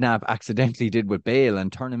Harry Redknapp accidentally did with Bale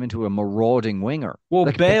and turn him into a marauding winger. Well,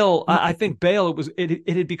 Like Bale, I think Bale, it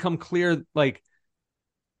had become clear, like,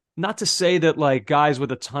 not to say that like guys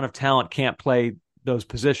with a ton of talent can't play those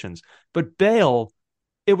positions, but Bale,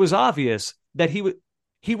 it was obvious that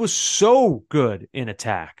he was so good in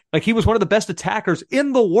attack. Like he was one of the best attackers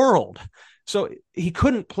in the world. So he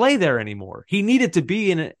couldn't play there anymore. He needed to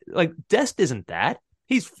be in it. Like Dest isn't that.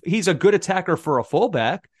 He's a good attacker for a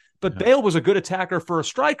fullback, but Yeah. Bale was a good attacker for a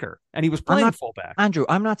striker, and he was I'm playing not fullback. Andrew.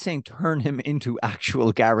 I'm not saying turn him into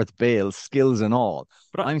actual Gareth Bale skills and all.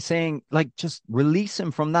 But I'm saying like just release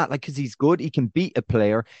him from that, like because he's good. He can beat a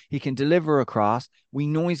player. He can deliver across. We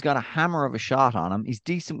know he's got a hammer of a shot on him. He's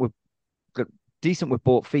decent with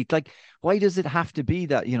both feet. Like, why does it have to be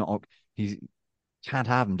that, he can't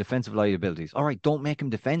have him defensive liabilities? All right, don't make him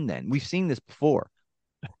defend then. We've seen this before.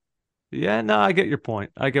 yeah, no, I get your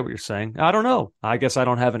point. I get what you're saying. I don't know. I guess I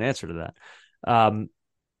don't have an answer to that. Um,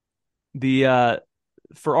 the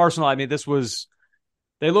For Arsenal, I mean,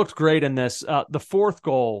 they looked great in this. The fourth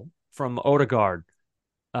goal from Odegaard,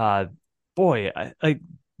 uh, boy,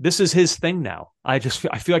 this is his thing now. I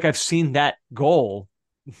feel like I've seen that goal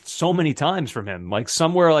so many times from him, like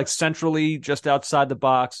somewhere like centrally just outside the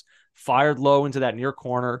box, fired low into that near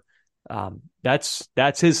corner. That's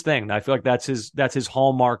his thing. I feel like that's his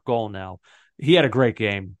hallmark goal now. He had a great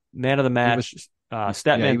game. Man of the match. He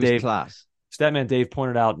was class. Statman Dave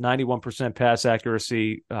pointed out 91% pass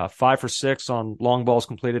accuracy, 5 for 6 on long balls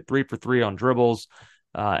completed, 3 for 3 on dribbles,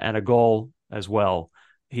 and a goal as well.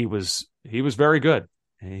 He was very good.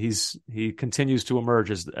 He continues to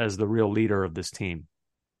emerge as the real leader of this team.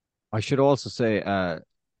 I should also say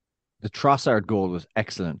the Trossard goal was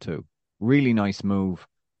excellent too. Really nice move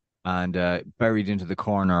and buried into the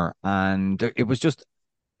corner. And it was just,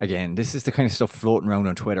 again, this is the kind of stuff floating around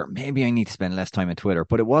on Twitter. Maybe I need to spend less time on Twitter,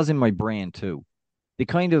 but it was in my brain too. The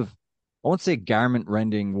kind of, I won't say garment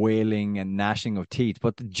rending, wailing and gnashing of teeth,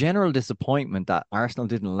 but the general disappointment that Arsenal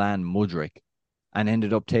didn't land Mudryk and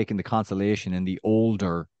ended up taking the consolation in the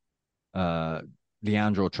older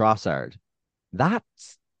Leandro Trossard. That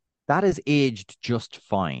is aged just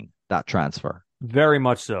fine, that transfer. Very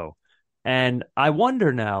much so. And I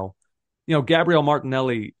wonder now, Gabriel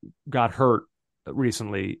Martinelli got hurt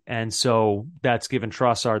recently, and so that's given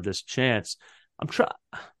Trossard this chance.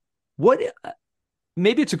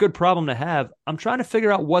 Maybe it's a good problem to have. I'm trying to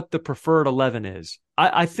figure out what the preferred 11 is.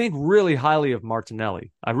 I think really highly of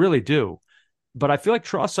Martinelli. I really do. But I feel like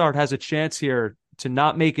Trossard has a chance here to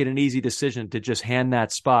not make it an easy decision to just hand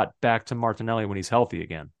that spot back to Martinelli when he's healthy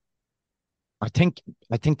again. I think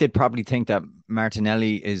they'd probably think that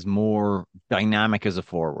Martinelli is more dynamic as a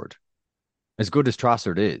forward, as good as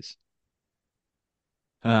Trossard is.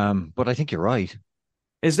 But I think you're right.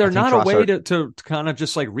 Is there not a way to kind of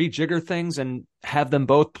just like rejigger things and have them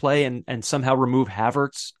both play and somehow remove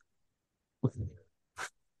Havertz?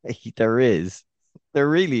 There is. There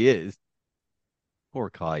really is.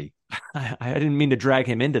 Poor Kai. I didn't mean to drag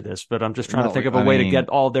him into this, but I'm just trying to think of a way to get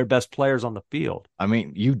all their best players on the field. I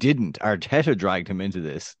mean, you didn't. Arteta dragged him into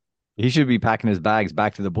this. He should be packing his bags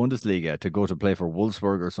back to the Bundesliga to go to play for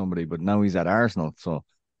Wolfsburg or somebody, but now he's at Arsenal. So,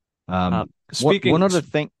 one other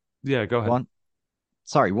thing. Yeah, go ahead.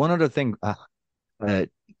 One other thing.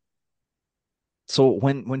 So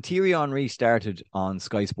when Thierry Henry started on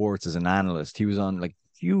Sky Sports as an analyst, he was on like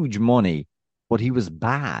huge money, but he was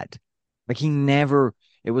bad. Like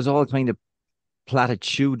it was all kind of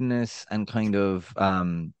platitudinous and kind of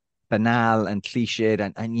banal and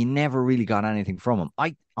cliched, and you never really got anything from him.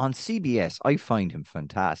 On CBS, I find him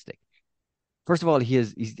fantastic. First of all,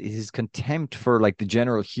 his contempt for like the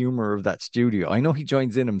general humor of that studio. I know he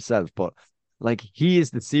joins in himself, but like he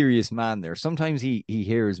is the serious man there. Sometimes he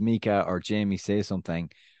hears Mika or Jamie say something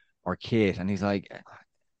or Kate, and he's like,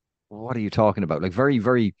 "What are you talking about?" Like very,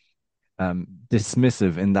 very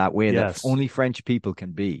dismissive in that way that only French people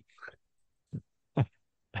can be.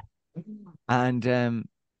 And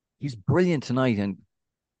he's brilliant tonight and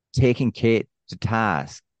taking Kate to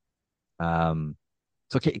task.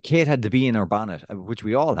 So Kate had the bee in her bonnet, which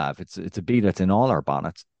we all have. It's a bee that's in all our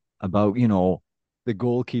bonnets about, the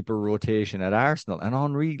goalkeeper rotation at Arsenal. And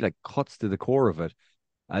Henry like cuts to the core of it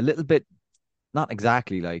a little bit, not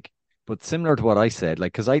exactly like, but similar to what I said,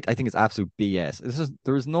 like, because I think it's absolute BS.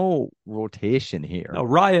 There's no rotation here. No,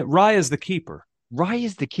 Raya is the keeper. Raya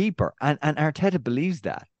is the keeper. And Arteta believes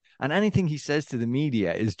that. And anything he says to the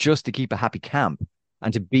media is just to keep a happy camp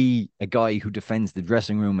and to be a guy who defends the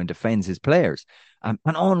dressing room and defends his players. And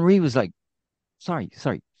Henry was like, sorry,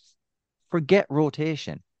 forget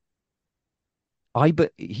rotation.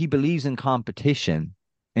 He believes in competition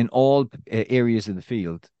in all areas of the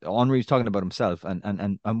field. Henry's talking about himself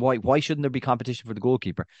and why shouldn't there be competition for the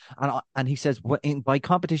goalkeeper? And he says, by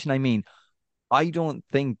competition, I mean, I don't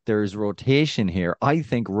think there's rotation here. I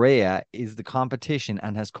think Raya is the competition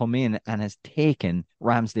and has come in and has taken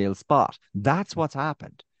Ramsdale's spot. That's what's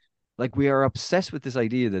happened. Like, we are obsessed with this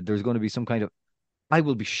idea that there's going to be some kind of, I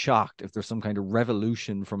will be shocked if there's some kind of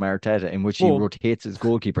revolution from Arteta in which he rotates his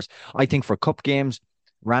goalkeepers. I think for cup games,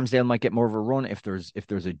 Ramsdale might get more of a run. If there's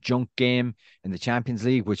a junk game in the Champions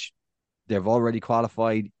League, which they've already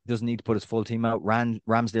qualified, doesn't need to put his full team out,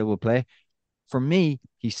 Ramsdale will play. For me,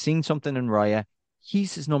 he's seen something in Raya.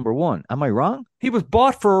 He's his number one. Am I wrong? He was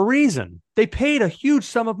bought for a reason. They paid a huge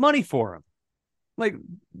sum of money for him. Like,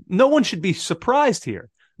 no one should be surprised here.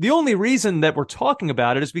 The only reason that we're talking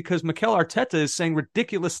about it is because Mikel Arteta is saying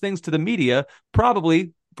ridiculous things to the media,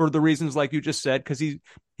 probably for the reasons like you just said, because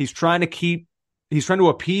he's trying to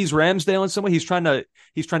appease Ramsdale in some way. He's trying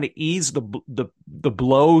to ease the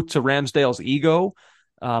blow to Ramsdale's ego,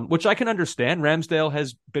 which I can understand. Ramsdale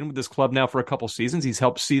has been with this club now for a couple seasons. He's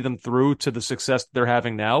helped see them through to the success they're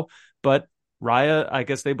having now. But Raya, I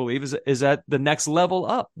guess they believe, is at the next level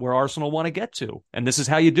up where Arsenal want to get to. And this is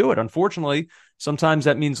how you do it. Unfortunately, sometimes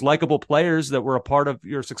that means likable players that were a part of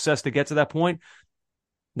your success to get to that point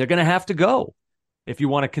they're going to have to go if you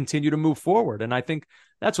want to continue to move forward. And I think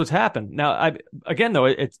that's what's happened. Now, again, though,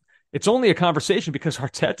 it's only a conversation because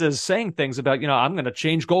Arteta is saying things about, I'm going to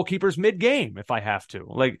change goalkeepers mid-game if I have to.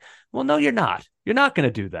 Like, well, no, you're not. You're not going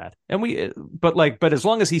to do that. And but as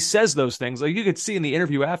long as he says those things, like you could see in the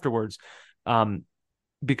interview afterwards,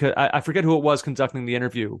 because I forget who it was conducting the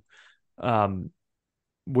interview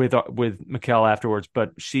with Mikel afterwards,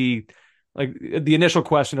 but she, like, the initial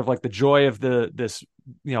question of like the joy of this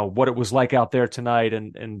what it was like out there tonight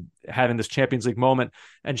and having this Champions League moment,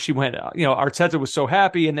 and she went, Arteta was so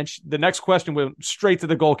happy, and then the next question went straight to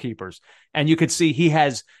the goalkeepers, and you could see he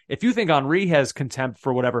has, if you think Henry has contempt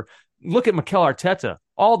for whatever, look at Mikel Arteta,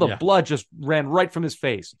 all the blood just ran right from his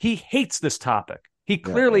face. He hates this topic. He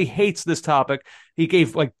clearly hates this topic. He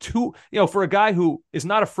gave like two, for a guy who is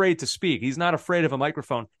not afraid to speak, he's not afraid of a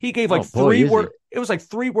microphone. He gave like it was like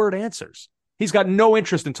 3-word answers. He's got no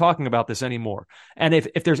interest in talking about this anymore. And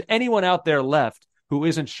if there's anyone out there left who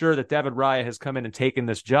isn't sure that David Raya has come in and taken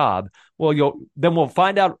this job, well, then we'll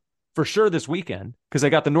find out for sure this weekend, because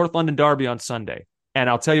they got the North London Derby on Sunday. And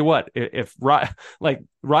I'll tell you what, if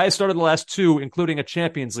Raya started the last 2, including a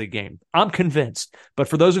Champions League game, I'm convinced. But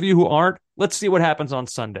for those of you who aren't, let's see what happens on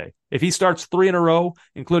Sunday. If he starts 3 in a row,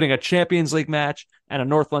 including a Champions League match and a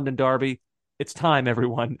North London Derby, it's time,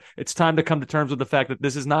 everyone. It's time to come to terms with the fact that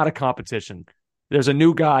this is not a competition. There's a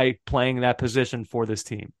new guy playing that position for this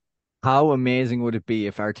team. How amazing would it be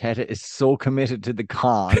if Arteta is so committed to the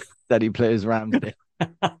cause that he plays Ramsdale?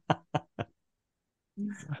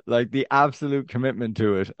 Like the absolute commitment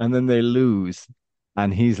to it, and then they lose,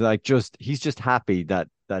 and he's just happy that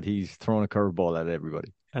he's thrown a curveball at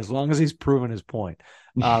everybody. As long as he's proven his point.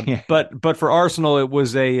 But for Arsenal, it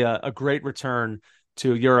was a great return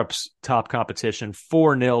to Europe's top competition,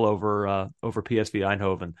 4-0 over PSV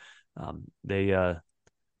Eindhoven. They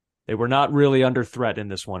were not really under threat in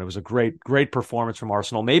this one. It was a great performance from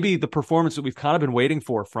Arsenal. Maybe the performance that we've kind of been waiting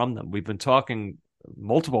for from them. We've been talking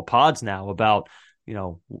multiple pods now about,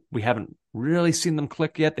 we haven't really seen them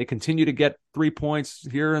click yet. They continue to get 3 points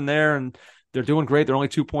here and there, and they're doing great. They're only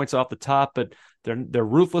 2 points off the top, but their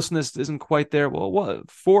ruthlessness isn't quite there. Well, what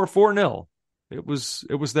 4-0? It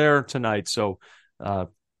was there tonight. So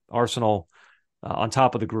Arsenal on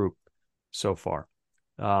top of the group so far.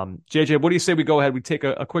 JJ, what do you say we go ahead? We take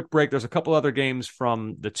a quick break. There's a couple other games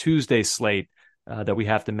from the Tuesday slate that we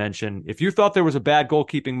have to mention. If you thought there was a bad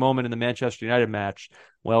goalkeeping moment in the Manchester United match,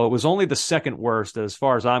 well, it was only the second worst as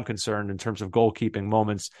far as I'm concerned in terms of goalkeeping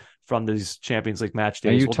moments from these Champions League match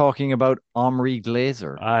days. Are you talking about Omri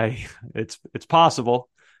Glazer? It's possible.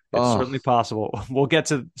 It's certainly possible. We'll get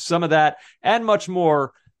to some of that and much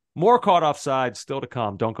more. More Caught Offside still to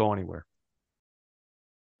come. Don't go anywhere.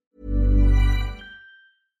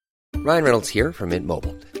 Ryan Reynolds here from Mint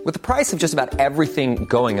Mobile. With the price of just about everything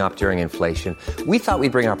going up during inflation, we thought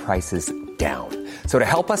we'd bring our prices down. So to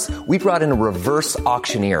help us, we brought in a reverse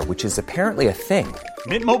auctioneer, which is apparently a thing.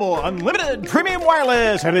 Mint Mobile Unlimited Premium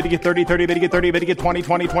Wireless. How to get 30, 30, how to get 30, how to get 20,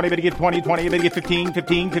 20, 20, how to get 20, 20, how to get 15,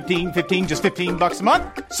 15, 15, 15, just $15 a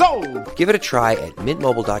month? Sold! Give it a try at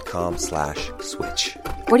mintmobile.com/switch.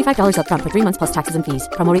 $45 up front for 3 months plus taxes and fees.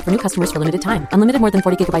 Promo rate for new customers for limited time. Unlimited more than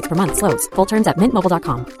 40 gigabytes per month. Slows full terms at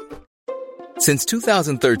mintmobile.com. Since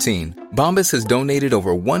 2013, Bombas has donated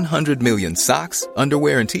over 100 million socks,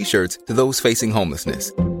 underwear, and T-shirts to those facing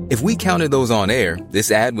homelessness. If we counted those on air,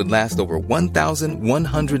 this ad would last over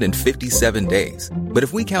 1,157 days. But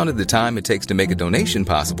if we counted the time it takes to make a donation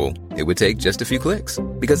possible, it would take just a few clicks.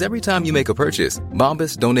 Because every time you make a purchase,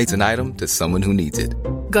 Bombas donates an item to someone who needs it.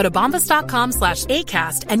 Go to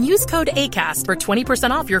bombas.com/ACAST and use code ACAST for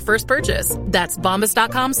 20% off your first purchase. That's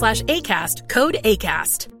bombas.com/ACAST, code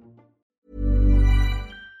ACAST.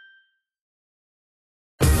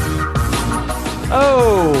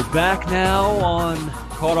 Oh, back now on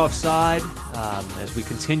Caught Offside as we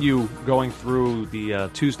continue going through the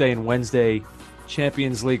Tuesday and Wednesday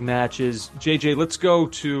Champions League matches. JJ, let's go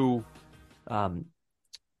to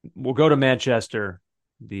we'll go to Manchester,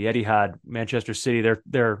 the Etihad, Manchester City.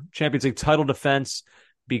 Their Champions League title defense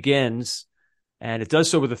begins, and it does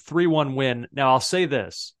so with a 3-1 win. Now, I'll say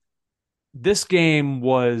this. This game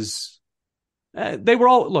was City were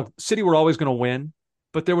always going to win.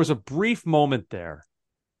 But there was a brief moment there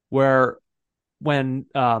where when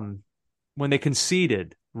they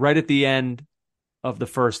conceded right at the end of the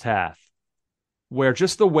first half, where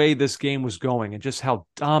just the way this game was going and just how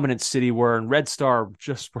dominant City were, and Red Star were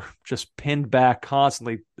pinned back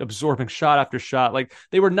constantly, absorbing shot after shot. Like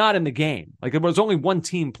they were not in the game. Like there was only one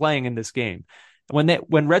team playing in this game.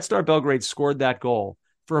 When Red Star Belgrade scored that goal,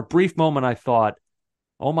 for a brief moment I thought,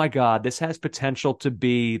 oh my God, this has potential to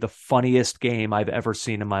be the funniest game I've ever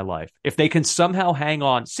seen in my life. If they can somehow hang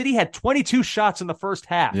on. City had 22 shots in the first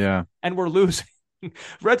half and we're losing.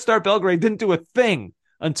 Red Star Belgrade didn't do a thing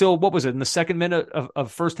until, what was it, in the second minute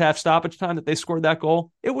of first half stoppage time that they scored that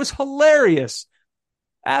goal? It was hilarious.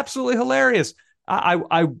 Absolutely hilarious.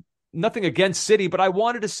 I nothing against City, but I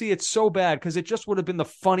wanted to see it so bad because it just would have been the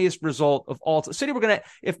funniest result of all time. City were going to,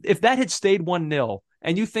 if that had stayed 1-0,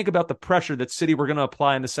 and you think about the pressure that City were going to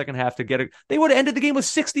apply in the second half to get it, they would have ended the game with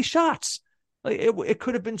 60 shots. Like it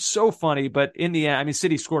could have been so funny, but in the end, I mean,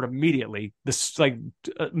 City scored immediately. This like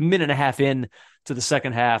a minute and a half in to the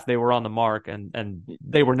second half, they were on the mark, and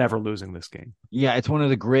they were never losing this game. Yeah, it's one of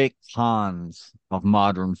the great cons of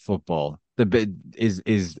modern football. The bit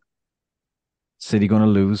is City going to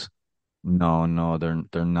lose? No,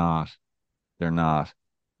 they're not. They're not.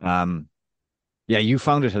 Yeah, you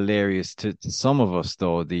found it hilarious. To some of us,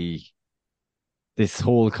 though, this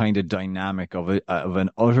whole kind of dynamic of an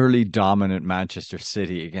utterly dominant Manchester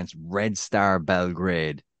City against Red Star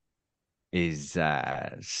Belgrade is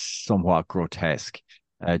somewhat grotesque.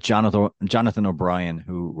 Jonathan O'Brien,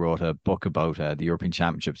 who wrote a book about the European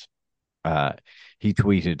Championships, he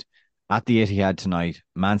tweeted, "At the Etihad tonight,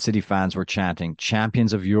 Man City fans were chanting,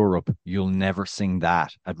 'Champions of Europe, you'll never sing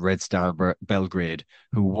that,' at Red Star Belgrade,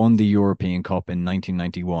 who won the European Cup in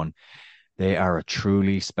 1991. They are a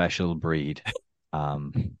truly special breed."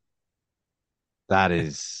 That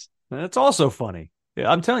is... That's also funny.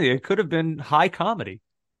 Yeah, I'm telling you, it could have been high comedy.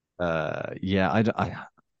 Yeah,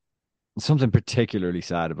 something particularly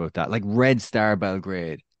sad about that. Like Red Star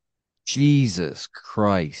Belgrade, Jesus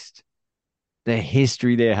Christ. The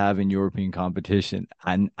history they have in European competition,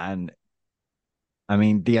 and I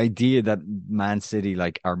mean the idea that Man City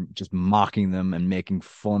like are just mocking them and making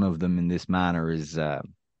fun of them in this manner is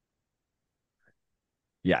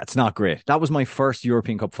yeah, it's not great. That was my first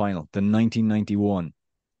European Cup final, the 1991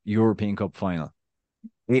 European Cup final.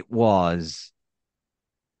 It was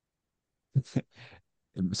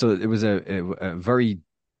so it was a very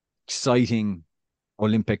exciting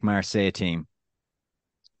Olympic Marseille team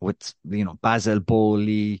with, you know, Basel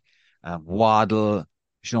Boli, Waddle,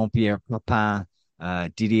 Jean-Pierre Papin,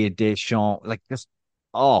 Didier Deschamps, like just,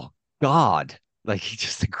 oh God, like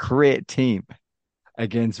just a great team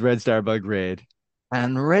against Red Star Belgrade.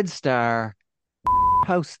 And Red Star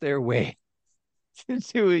house their way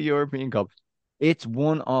to a European Cup. It's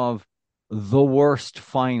one of the worst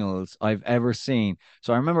finals I've ever seen.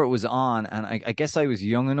 So I remember it was on, and I guess I was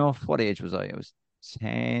young enough. What age was I? I was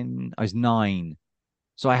 10, I was 9.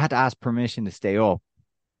 So I had to ask permission to stay up.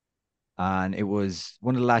 And it was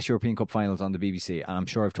one of the last European Cup finals on the BBC. And I'm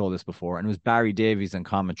sure I've told this before. And it was Barry Davies and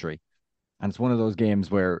commentary. And it's one of those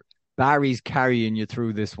games where Barry's carrying you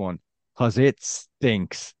through this one because it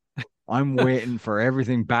stinks. I'm waiting for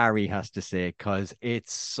everything Barry has to say because it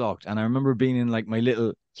sucked. And I remember being in like my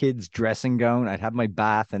little kid's dressing gown. I'd had my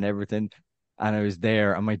bath and everything. And I was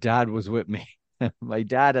there and my dad was with me. My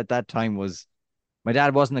dad at that time my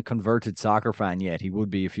dad wasn't a converted soccer fan yet. He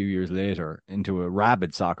would be a few years later into a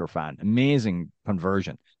rabid soccer fan. Amazing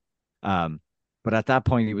conversion. But at that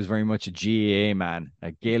point, he was very much a GAA man,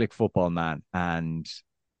 a Gaelic football man. And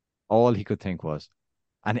all he could think was,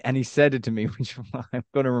 and he said it to me, which I'm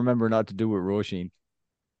going to remember not to do with Roisin,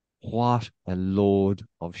 what a load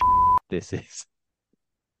of this is.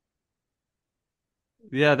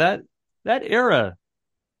 Yeah, that era.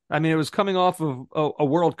 I mean, it was coming off of a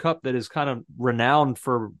World Cup that is kind of renowned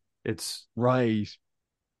for its right.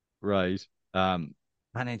 And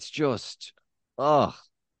it's just,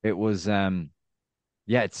 it was,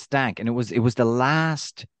 yeah, it stank, and it was the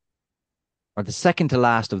last or the second to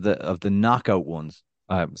last of the knockout ones,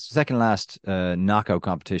 second last knockout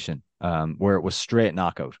competition, where it was straight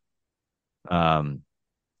knockout. And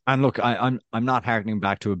look, I'm not harkening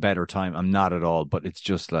back to a better time. I'm not at all, but it's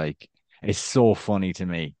just like it's so funny to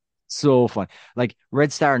me. So fun. Like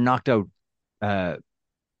Red Star knocked out Bayern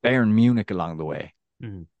Munich along the way.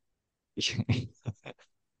 Mm-hmm.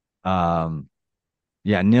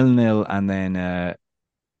 Yeah, 0-0, and then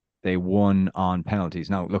they won on penalties.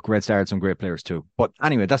 Now, look, Red Star had some great players too. But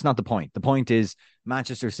anyway, that's not the point. The point is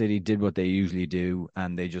Manchester City did what they usually do,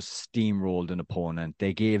 and they just steamrolled an opponent.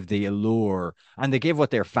 They gave the allure, and they gave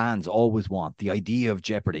what their fans always want, the idea of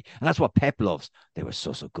jeopardy. And that's what Pep loves. They were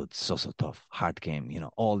so good, so tough, hard game, you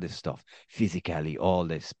know, all this stuff, physically, all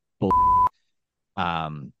this bull.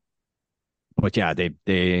 But yeah,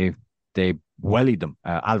 they wellied them.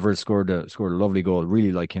 Alvarez scored a lovely goal.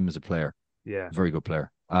 Really like him as a player. Yeah. Very good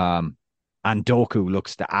player. And Doku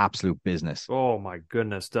looks the absolute business. Oh my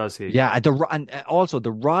goodness, does he? Yeah, and also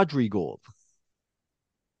the Rodri goal.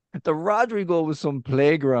 The Rodri goal was some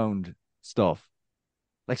playground stuff.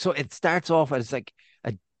 Like, so it starts off as like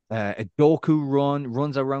a Doku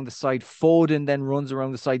runs around the side. Foden then runs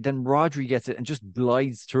around the side. Then Rodri gets it and just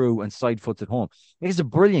glides through and side foots it home. It's a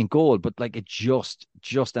brilliant goal, but like it just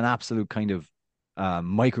an absolute kind of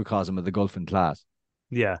microcosm of the Gulfin class.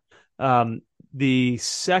 Yeah. The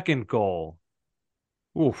second goal,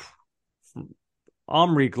 oof, from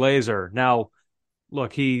Omri Glazer. Now,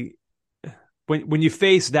 look, when you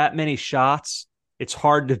face that many shots, it's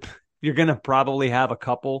hard to. You're going to probably have a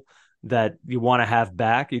couple that you want to have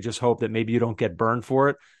back. You just hope that maybe you don't get burned for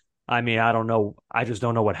it. I mean, I don't know. I just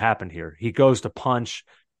don't know what happened here. He goes to punch,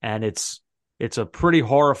 and it's a pretty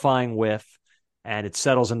horrifying whiff, and it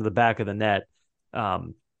settles into the back of the net.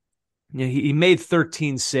 He made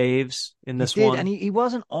 13 saves in this one. And he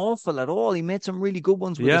wasn't awful at all. He made some really good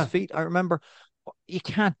ones with his feet. I remember you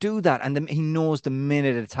can't do that. And he knows the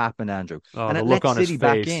minute it's happened, Andrew. Oh, and the it look lets on City his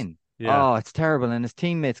back face. in. Yeah. Oh, it's terrible. And his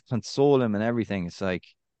teammates console him and everything. It's like,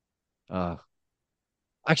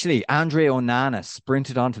 actually, Andre Onana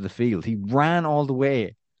sprinted onto the field. He ran all the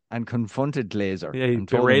way and confronted Glazer. Yeah, he and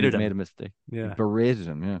told berated him him. Made a mistake. Yeah. He berated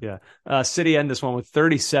him. Yeah. City end this one with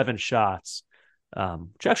 37 shots,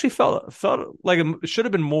 which actually felt like it should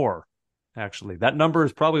have been more. Actually, that number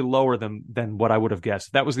is probably lower than what I would have guessed.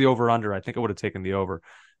 If that was the over under, I think I would have taken the over.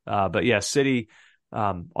 But yeah, City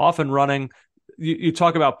off and running. You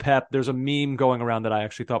talk about Pep. There's a meme going around that I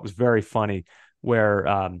actually thought was very funny, where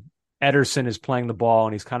Ederson is playing the ball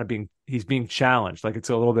and he's being challenged, like it's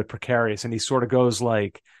a little bit precarious, and he sort of goes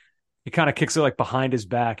like, he kind of kicks it like behind his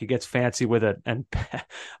back. He gets fancy with it, and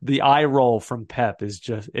the eye roll from Pep is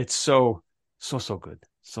it's so good,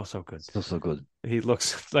 so good, so good. He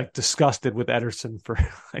looks like disgusted with Ederson for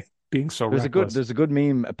like being so reckless. There's a good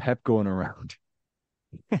meme of Pep going around.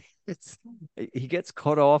 He gets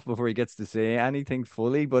cut off before he gets to say anything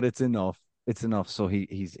fully, but it's enough. It's enough. So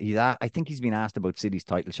I think he's been asked about City's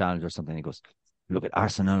title challenge or something. He goes, look at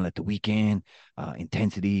Arsenal at the weekend,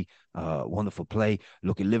 intensity, wonderful play.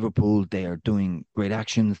 Look at Liverpool, they are doing great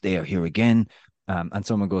actions. They are here again. And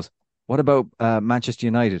someone goes, what about Manchester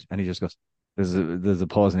United? And he just goes, there's a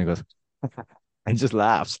pause, and he goes, and just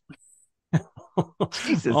laughs.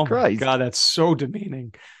 Jesus Christ. God, that's so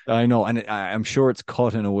demeaning. I know, and I'm sure it's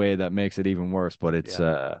cut in a way that makes it even worse, but it's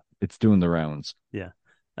doing the rounds. Yeah.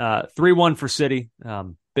 3-1 for City.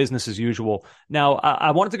 Business as usual. Now,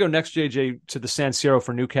 I wanted to go next, JJ, to the San Siro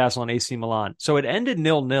for Newcastle and AC Milan. So it ended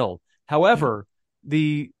 0-0. However,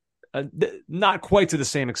 not quite to the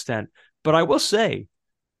same extent, but I will say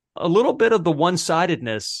a little bit of the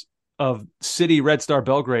one-sidedness of City Red Star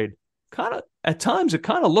Belgrade kind of, at times, it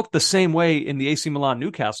kind of looked the same way in the AC Milan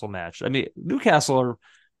Newcastle match. I mean, Newcastle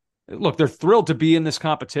they're thrilled to be in this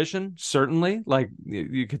competition, certainly. Like,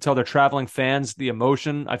 you could tell they're traveling fans, the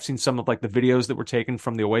emotion. I've seen some of like the videos that were taken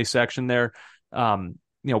from the away section there.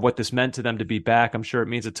 What this meant to them to be back. I'm sure it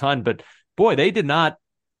means a ton, but boy, they did not,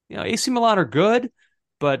 AC Milan are good,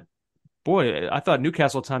 but boy, I thought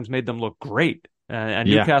Newcastle at times made them look great. And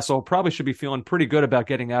Newcastle probably should be feeling pretty good about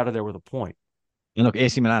getting out of there with a point. And look,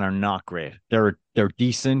 AC Milan are not great. They're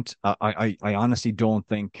decent. I honestly don't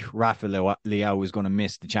think Rafa Leao is going to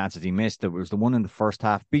miss the chances he missed. There was the one in the first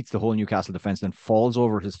half, beats the whole Newcastle defense, then falls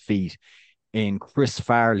over his feet in Chris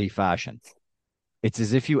Farley fashion. It's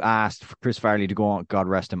as if you asked for Chris Farley to go on, God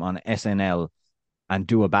rest him, on SNL and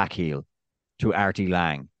do a backheel to Artie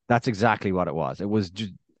Lang. That's exactly what it was. It was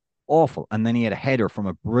just awful. And then he had a header from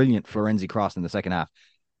a brilliant Florenzi cross in the second half.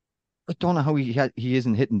 I don't know how he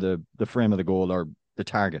isn't hitting the frame of the goal or the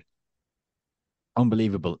target.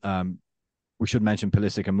 Unbelievable. We should mention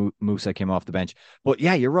Pulisic and Musa came off the bench. But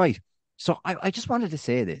yeah, you're right. So I just wanted to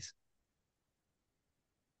say this.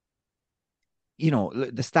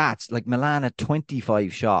 The stats, like Milan had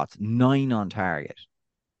 25 shots, 9 on target.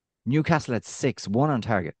 Newcastle had 6, 1 on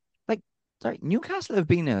target. Newcastle have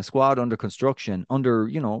been a squad under construction, under,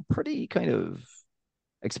 pretty kind of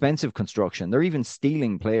expensive construction. They're even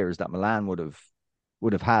stealing players that Milan would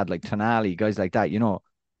have had, like Tonali, guys like that.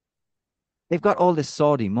 They've got all this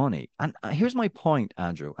Saudi money. And here's my point,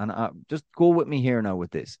 Andrew, and just go with me here now with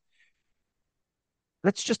this.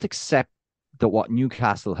 Let's just accept that what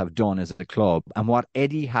Newcastle have done as a club and what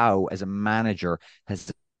Eddie Howe as a manager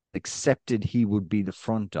has accepted he would be the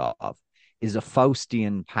front of is a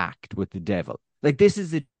Faustian pact with the devil. Like, this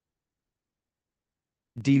is a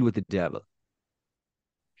deal with the devil.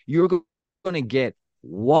 You're going to get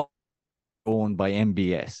what owned by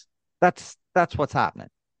MBS. That's what's happening.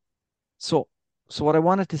 So what I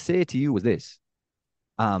wanted to say to you was this: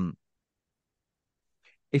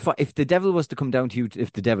 if the devil was to come down to you,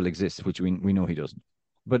 if the devil exists, which we know he doesn't,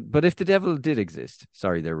 But if the devil did exist,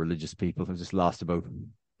 sorry, they're religious people who just lost about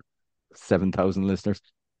 7,000 listeners.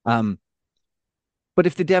 But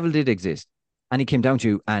if the devil did exist and he came down to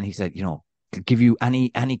you and he said, I'll give you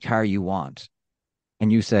any car you want,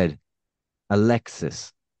 and you said, a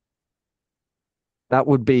Lexus, that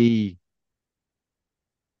would be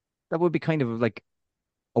kind of like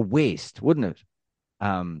a waste, wouldn't it?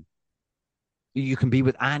 You can be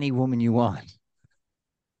with any woman you want.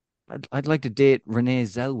 I'd like to date Renee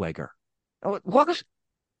Zellweger. Oh, what?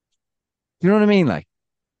 You know what I mean? Like,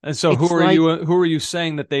 and so who are you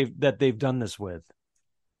saying that they've done this with?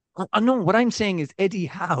 No, what I'm saying is Eddie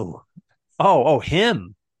Howe. Oh,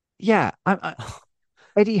 him. Yeah,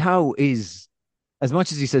 Eddie Howe is, as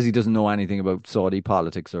much as he says he doesn't know anything about Saudi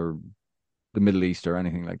politics or the Middle East or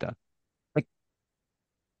anything like that, like,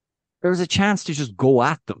 there's a chance to just go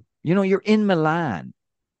at them. You're in Milan.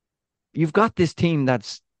 You've got this team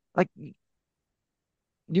that's like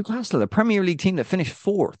Newcastle, a Premier League team that finished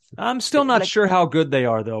 4th. I'm still not sure how good they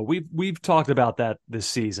are, though. We've talked about that this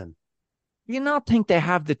season. You not think they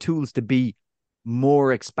have the tools to be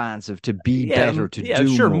more expansive, to be better, to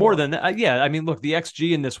do sure, more than that. I mean, look, the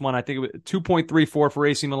XG in this one, I think it was 2.34 for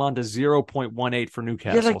AC Milan to 0.18 for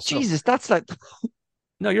Newcastle. Yeah, Jesus, that's like.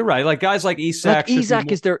 No, you're right. Like guys like Isak.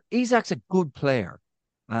 Isak's a good player.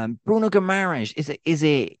 Bruno Guimaraes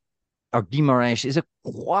or Guimaraes is a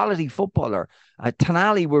quality footballer.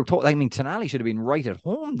 Tonali, Tonali should have been right at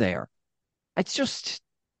home there. It's just,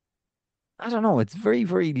 I don't know. It's very,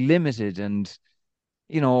 very limited. And,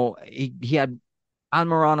 he had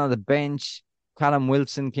Almiron on the bench. Callum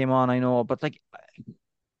Wilson came on, I know. But, like,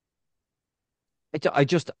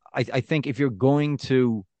 I think if you're going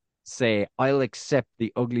to say, I'll accept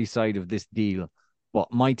the ugly side of this deal,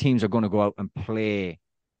 but my teams are going to go out and play.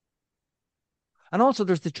 And also,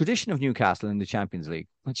 there's the tradition of Newcastle in the Champions League,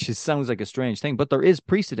 which just sounds like a strange thing, but there is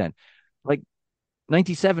precedent. Like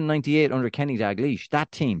 97, 98 under Kenny Dalglish,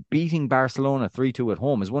 that team beating Barcelona 3-2 at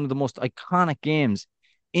home is one of the most iconic games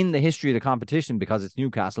in the history of the competition because it's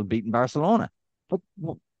Newcastle beating Barcelona. But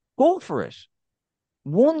go for it.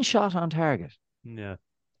 One shot on target. Yeah.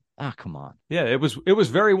 Come on. Yeah, it was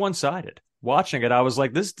very one-sided. Watching it, I was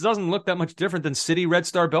like, this doesn't look that much different than City Red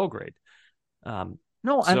Star Belgrade. No,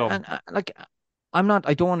 and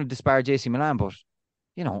I don't want to disparage AC Milan, but,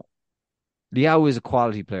 Leao is a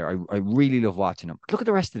quality player. I really love watching him. Look at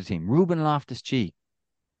the rest of the team. Ruben Loftus-Cheek.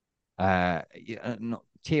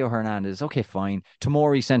 Theo Hernandez. Okay, fine.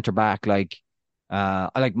 Tomori centre-back. I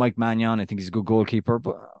like Mike Magnan. I think he's a good goalkeeper,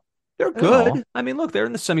 but they're good. I mean, look, they're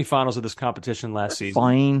in the semifinals of this competition last season.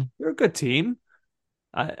 Fine. They're a good team.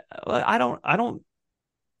 I'm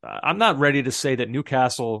not ready to say that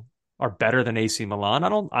Newcastle are better than AC Milan. I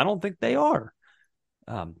don't think they are.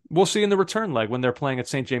 We'll see in the return leg when they're playing at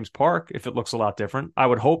St. James Park if it looks a lot different. I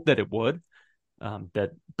would hope that it would.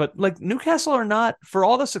 But like Newcastle are not, for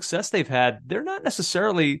all the success they've had, they're not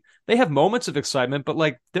necessarily. They have moments of excitement, but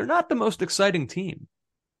like they're not the most exciting team.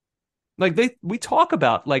 Like we talk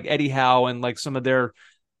about like Eddie Howe and like some of their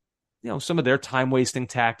time wasting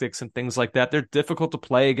tactics and things like that. They're difficult to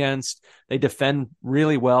play against. They defend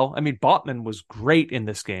really well. I mean, Botman was great in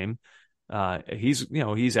this game.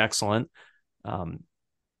 He's excellent.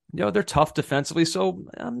 They're tough defensively, so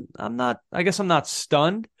I'm not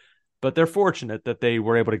stunned, but they're fortunate that they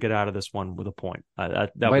were able to get out of this one with a point.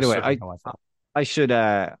 By the way, I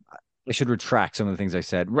should retract some of the things I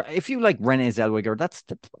said. If you like Renee Zellweger, that's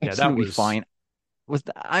absolutely fine.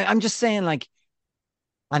 I'm just saying, like,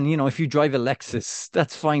 and if you drive a Lexus,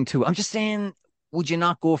 that's fine too. I'm just saying, would you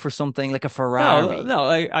not go for something like a Ferrari? No.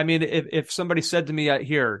 I mean, if somebody said to me,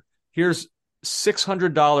 here's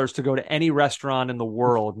 $600 to go to any restaurant in the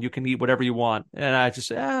world, and you can eat whatever you want, and I just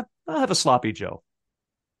say, I'll have a sloppy Joe,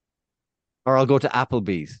 or I'll go to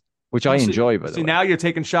Applebee's, which I enjoy. By the way, now you're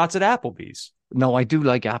taking shots at Applebee's. No, I do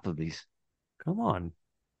like Applebee's. Come on,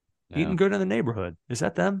 eating good in the neighborhood. Is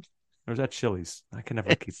that them? Or is that Chili's? I can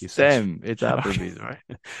never keep these. Them. It's Applebee's, right?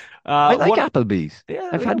 I like Applebee's.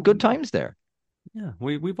 Yeah, I've had good times there. Yeah,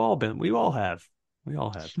 we all have.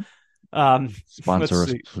 Sponsor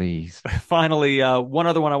us, please. Finally, one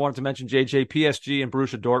other one I wanted to mention: JJ, PSG, and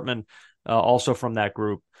Borussia Dortmund, also from that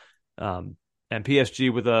group, and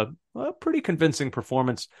PSG with a pretty convincing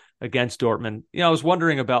performance against Dortmund. I was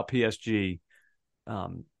wondering about PSG.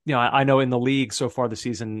 I know in the league so far this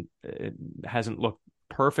season it hasn't looked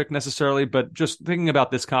perfect necessarily, but just thinking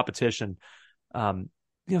about this competition,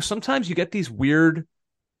 sometimes you get these weird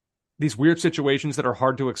situations that are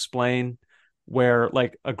hard to explain, where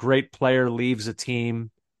like a great player leaves a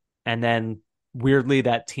team and then weirdly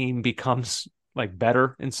that team becomes like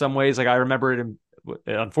better in some ways. Like I remember it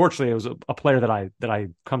unfortunately, it was a player that I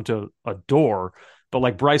come to adore. But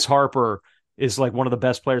like Bryce Harper is like one of the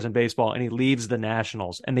best players in baseball, and he leaves the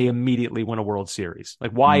Nationals, and they immediately win a World Series.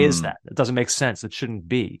 Like, why is that? It doesn't make sense. It shouldn't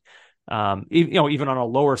be. Even on a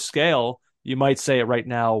lower scale, you might say it right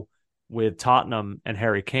now with Tottenham and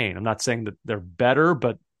Harry Kane. I'm not saying that they're better,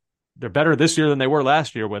 but they're better this year than they were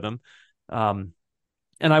last year with him. And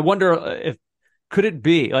I wonder could it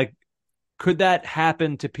be like, could that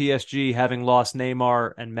happen to PSG having lost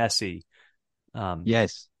Neymar and Messi?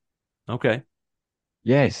 Yes. Okay.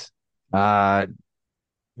 Yes. Well,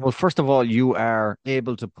 first of all, you are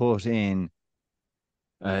able to put in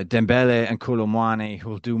Dembele and Koulibaly,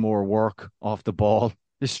 who'll do more work off the ball.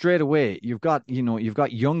 Just straight away, you've got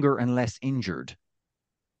younger and less injured.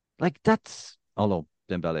 Like that's, although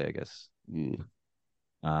Dembele, I guess.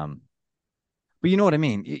 But you know what I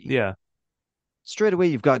mean? Yeah. Straight away,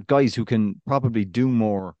 you've got guys who can probably do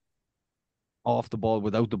more off the ball,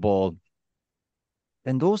 without the ball,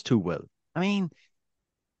 than those two will. I mean,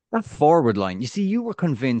 that forward line, you see, you were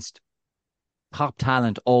convinced top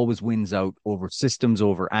talent always wins out over systems,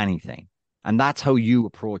 over anything. And that's how you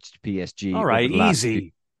approached PSG. All right,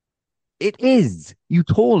 easy. It is. You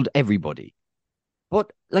told everybody.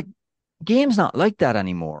 But like, game's not like that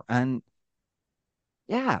anymore. And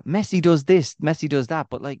yeah, Messi does this, Messi does that,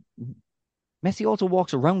 but like Messi also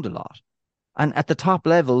walks around a lot. And at the top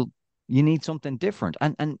level, you need something different.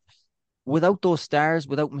 And without those stars,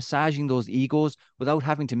 without massaging those egos, without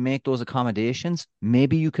having to make those accommodations,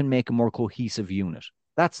 maybe you can make a more cohesive unit.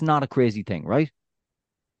 That's not a crazy thing, right?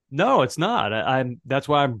 No, it's not. That's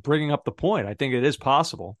why I'm bringing up the point. I think it is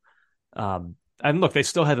possible. And look, they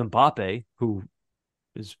still have Mbappe, who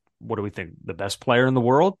is, what do we think, the best player in the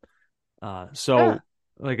world?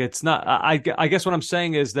 Like, it's not. I guess what I'm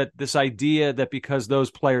saying is that this idea that because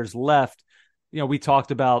those players left, we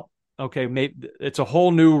talked about, okay, maybe it's a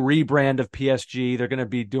whole new rebrand of PSG. They're going to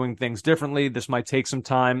be doing things differently. This might take some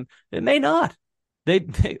time. It may not. They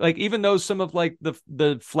like, even though some of like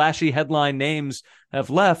the flashy headline names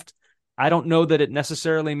have left, I don't know that it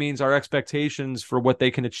necessarily means our expectations for what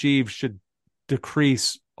they can achieve should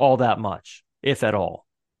decrease all that much, if at all.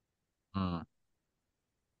 I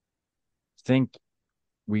think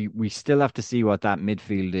we still have to see what that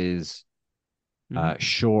midfield is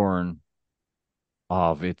shorn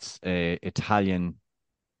of. It's Italian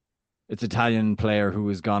player who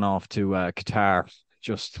has gone off to Qatar.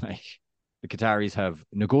 Just like the Qataris have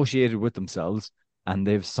negotiated with themselves and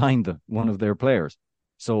they've signed one of their players.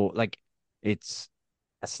 So like it's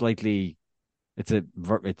a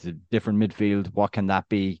different midfield. What can that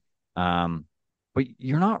be? But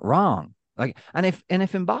you're not wrong. Like, and if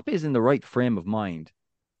Mbappe is in the right frame of mind,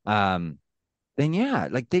 then yeah,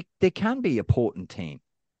 like they can be a potent team.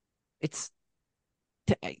 It's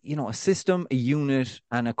a system, a unit,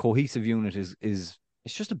 and a cohesive unit is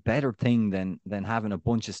it's just a better thing than having a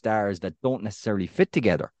bunch of stars that don't necessarily fit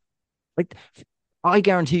together. Like, I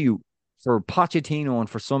guarantee you, for Pochettino and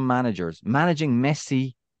for some managers, managing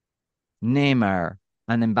Messi, Neymar,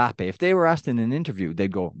 and Mbappe, if they were asked in an interview,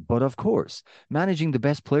 they'd go, but of course, managing the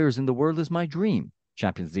best players in the world is my dream,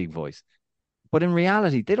 Champions League voice. But in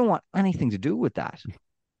reality, they don't want anything to do with that.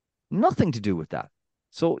 Nothing to do with that.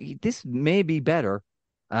 So this may be better.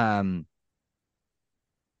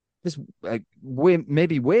 This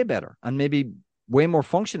maybe way better and maybe way more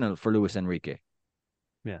functional for Luis Enrique.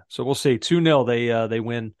 Yeah, so we'll see. 2-0, they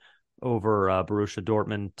win over Borussia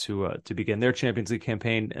Dortmund to begin their Champions League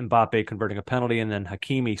campaign. Mbappe converting a penalty, and then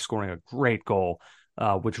Hakimi scoring a great goal,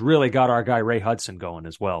 which really got our guy Ray Hudson going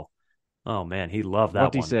as well. Oh man, he loved that one.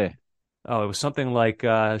 What did he say? Oh, it was something like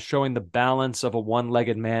showing the balance of a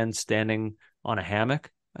one-legged man standing on a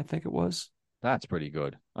hammock, I think it was. That's pretty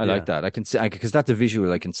good. I like that. I can see, because that's a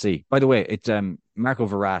visual I can see. By the way, it's Marco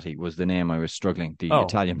Verratti was the name I was struggling. The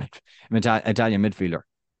Italian midfielder.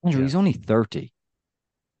 Andrew, he's only 30,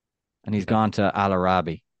 and he's gone to Al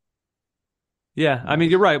Arabi. Yeah, I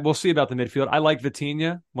mean, you're right. We'll see about the midfield. I like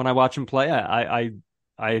Vitinha when I watch him play. I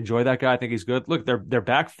enjoy that guy. I think he's good. Look, they're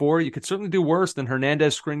back four. You could certainly do worse than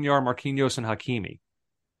Hernandez, Skriniar, Marquinhos, and Hakimi.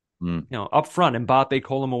 Up front, Mbappe,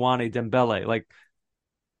 Koulibaly, Dembele, like,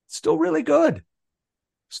 still really good.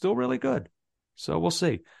 Still really good. So we'll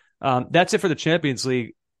see. That's it for the Champions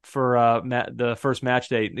League for the first match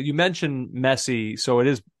day. You mentioned Messi, so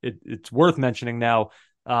it's worth mentioning now.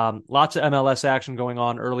 Lots of MLS action going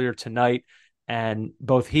on earlier tonight, and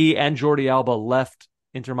both he and Jordi Alba left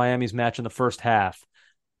Inter Miami's match in the first half,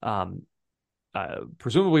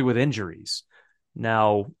 presumably with injuries.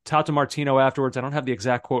 Now, Tata Martino afterwards, I don't have the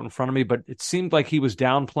exact quote in front of me, but it seemed like he was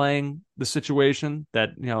downplaying the situation, that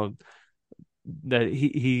that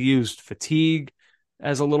he used fatigue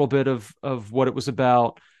as a little bit of what it was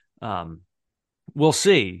about. We'll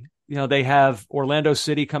see. They have Orlando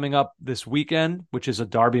City coming up this weekend, which is a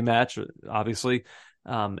derby match, obviously.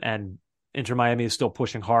 And Inter Miami is still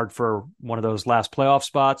pushing hard for one of those last playoff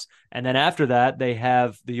spots. And then after that, they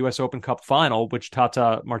have the U.S. Open Cup final, which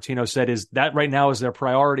Tata Martino said is that right now is their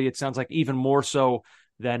priority. It sounds like even more so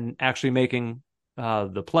than actually making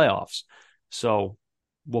the playoffs. So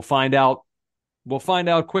we'll find out. We'll find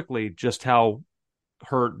out quickly just how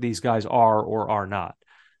hurt these guys are or are not.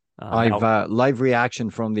 I've live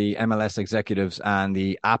reaction from the MLS executives and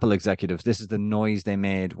the Apple executives. This is the noise they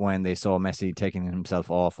made when they saw Messi taking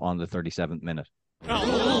himself off on the 37th minute.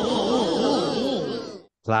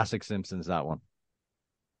 Classic Simpsons, that one.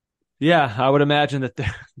 Yeah, I would imagine that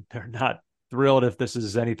they're not thrilled if this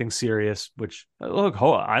is anything serious, which, look,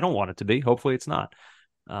 I don't want it to be. Hopefully it's not.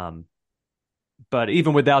 But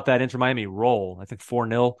even without that Inter Miami roll, I think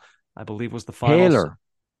 4-0, I believe, was the final.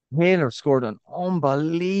 Taylor scored an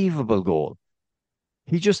unbelievable goal.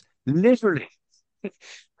 He just literally,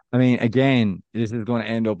 I mean, again, this is going to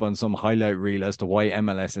end up on some highlight reel as to why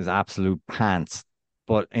MLS is absolute pants.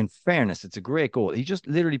 But in fairness, it's a great goal. He just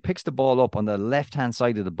literally picks the ball up on the left-hand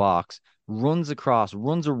side of the box, runs across,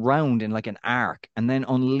 runs around in like an arc, and then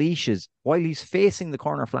unleashes, while he's facing the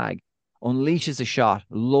corner flag, unleashes a shot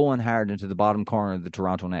low and hard into the bottom corner of the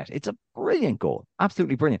Toronto net. It's a brilliant goal.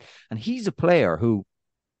 Absolutely brilliant. And he's a player who,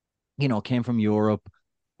 came from Europe.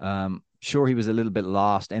 Sure, he was a little bit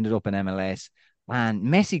lost, ended up in MLS. And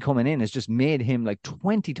Messi coming in has just made him like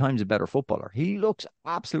 20 times a better footballer. He looks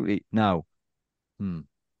absolutely... Now,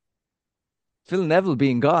 Phil Neville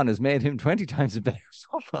being gone has made him 20 times a better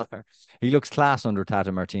footballer. He looks class under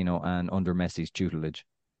Tata Martino and under Messi's tutelage.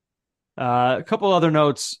 A couple other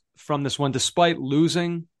notes from this one. Despite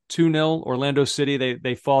losing 2-0 Orlando City,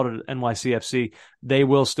 they fall to NYCFC. They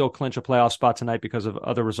will still clinch a playoff spot tonight because of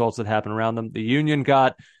other results that happen around them. The Union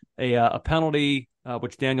got a penalty,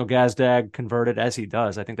 which Daniel Gazdag converted, as he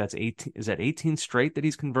does. I think that's 18. Is that 18 straight that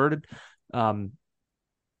he's converted in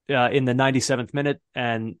the 97th minute,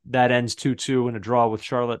 and that ends 2-2 in a draw with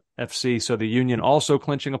Charlotte FC. So the Union also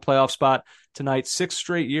clinching a playoff spot tonight. 6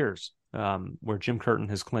 straight years where Jim Curtin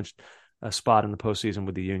has clinched a spot in the postseason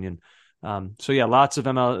with the Union. So yeah, lots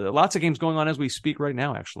of games going on as we speak right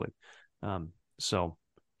now, actually. So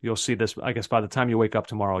you'll see this, I guess, by the time you wake up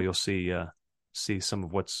tomorrow, you'll see some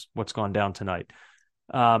of what's gone down tonight.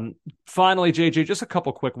 Finally, JJ, just a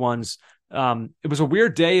couple quick ones. It was a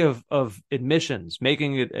weird day of admissions,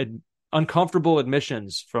 making it uncomfortable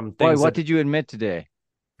admissions from things. Boy, what did you admit today?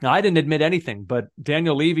 Now, I didn't admit anything, but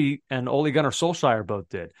Daniel Levy and Ole Gunnar Solskjaer both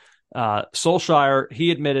did. Solskjaer,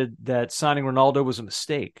 he admitted that signing Ronaldo was a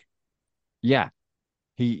mistake. Yeah,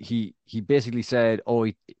 he basically said,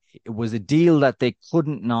 it was a deal that they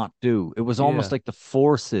couldn't not do. It was almost like the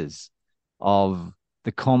forces of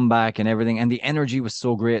the comeback and everything, and the energy was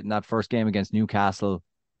so great in that first game against Newcastle.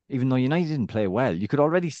 Even though United didn't play well, you could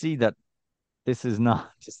already see that this isn't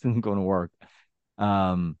going to work.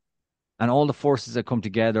 And all the forces that come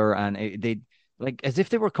together, and they like as if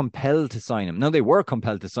they were compelled to sign him. Now they were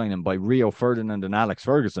compelled to sign him by Rio Ferdinand and Alex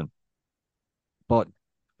Ferguson, but.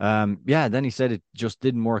 Then he said it just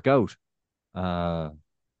didn't work out.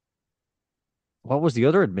 What was the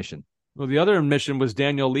other admission? Well, the other admission was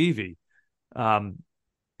Daniel Levy,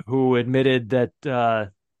 who admitted that,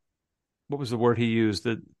 what was the word he used?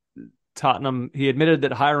 That he admitted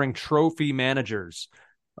that hiring trophy managers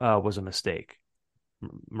was a mistake.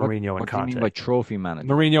 Mourinho and Conte. What do you mean by trophy manager?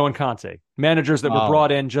 Mourinho and Conte. Managers that were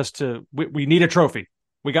brought in just to, we need a trophy.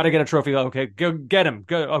 We got to get a trophy. Okay, go get him.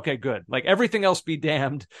 Go. Okay, good. Like everything else be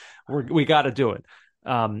damned. We got to do it.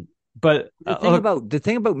 But the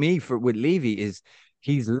thing about me with Levy is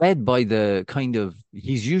he's led by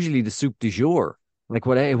he's usually the soup du jour. Like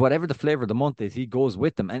whatever the flavor of the month is, he goes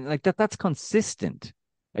with them. And like that's consistent.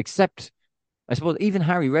 Except I suppose even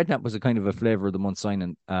Harry Redknapp was a kind of a flavor of the month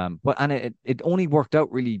signing. But it only worked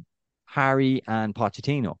out really Harry and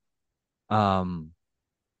Pochettino. But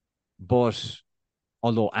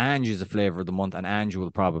although Ange is a flavor of the month, and Ange will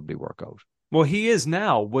probably work out. Well, he is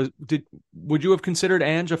now. Would you have considered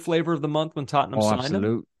Ange a flavor of the month when Tottenham signed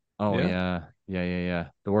him? Oh, yeah.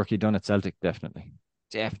 The work he done at Celtic, definitely.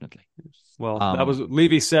 Well, that was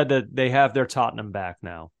Levy said that they have their Tottenham back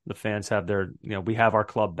now. The fans have we have our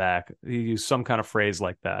club back. He used some kind of phrase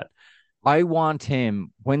like that. I want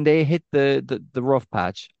him, when they hit the rough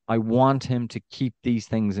patch, I want him to keep these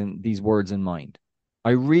words in mind. I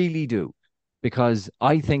really do. Because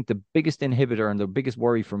I think the biggest inhibitor and the biggest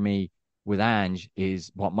worry for me with Ange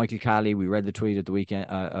is what Michael Calley, we read the tweet at the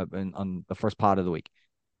weekend on the first part of the week.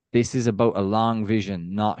 This is about a long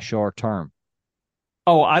vision, not short term.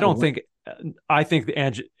 Oh, I don't think. I think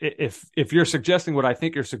Ange, if you're suggesting what I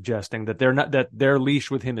think you're suggesting, that they're not, that their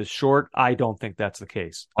leash with him is short, I don't think that's the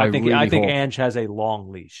case. I think hope. Ange has a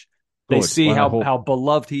long leash. Good. They see Well, how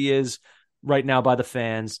beloved he is right now by the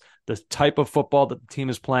fans, the type of football that the team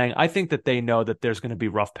is playing. I think that they know that there's going to be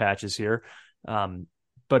rough patches here.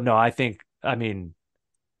 But no,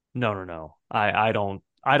 no. I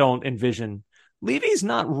don't envision Levy's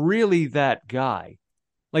not really that guy.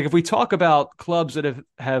 Like if we talk about clubs that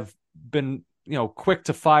have been, quick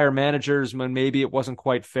to fire managers when maybe it wasn't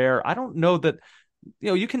quite fair, I don't know that,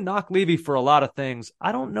 you can knock Levy for a lot of things.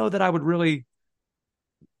 I don't know that I would really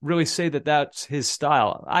say that that's his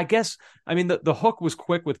style. I guess, the hook was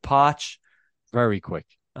quick with Poch. Very quick.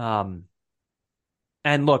 And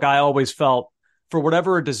look, I always felt for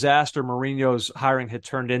whatever a disaster Mourinho's hiring had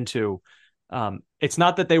turned into, it's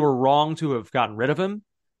not that they were wrong to have gotten rid of him,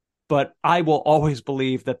 but I will always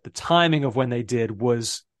believe that the timing of when they did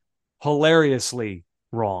was hilariously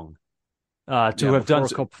wrong. To have done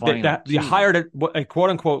that, you hired a quote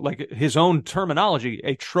unquote, like his own terminology,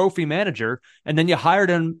 a trophy manager, and then you hired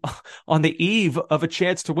him on the eve of a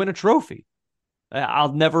chance to win a trophy.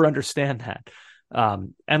 I'll never understand that.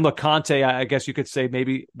 And look, Conte, I guess you could say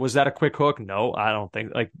maybe was that a quick hook? No, I don't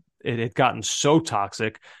think. Like it had gotten so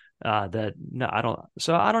toxic that no, I don't.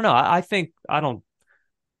 So I don't know. I think I don't.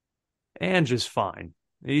 Ange is fine.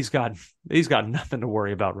 He's got nothing to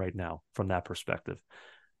worry about right now from that perspective.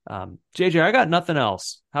 JJ, I got nothing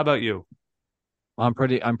else. How about you? I'm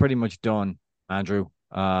pretty much done, Andrew.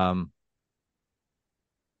 All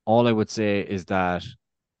I would say is that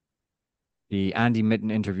the Andy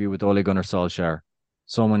Mitten interview with Ole Gunnar Solskjaer,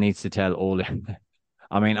 someone needs to tell Ole.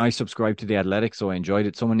 I subscribe to The Athletic, so I enjoyed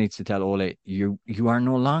it. Someone needs to tell Ole, you are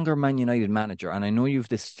no longer Man United manager, and I know you have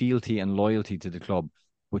this fealty and loyalty to the club,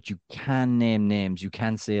 but you can name names. You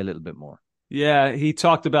can say a little bit more. Yeah, he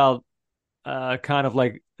talked about kind of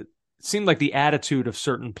like it seemed like the attitude of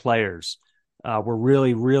certain players were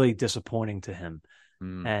really, really disappointing to him.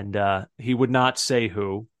 And he would not say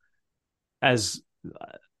who. As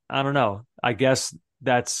I don't know, I guess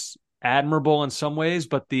that's admirable in some ways,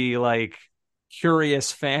 but the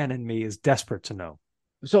curious fan in me is desperate to know.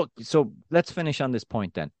 So let's finish on this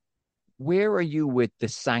point then. Where are you with the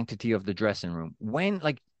sanctity of the dressing room?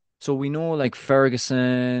 So we know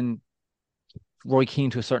Ferguson, Roy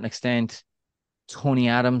Keane to a certain extent, Tony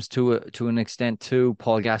Adams to an extent too,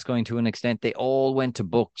 Paul Gascoigne to an extent. They all went to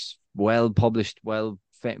books, well-published,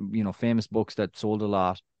 famous books that sold a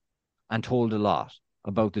lot and told a lot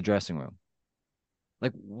about the dressing room.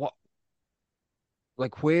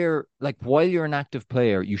 While you're an active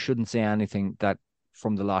player, you shouldn't say anything that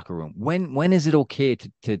from the locker room. When is it okay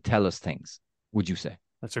to tell us things, would you say?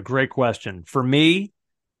 That's a great question. For me,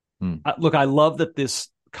 look, I love that this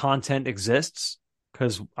content exists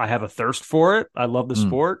because I have a thirst for it. I love the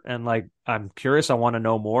sport and I'm curious. I want to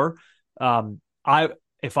know more.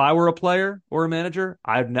 If I were a player or a manager,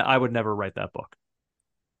 I would never write that book.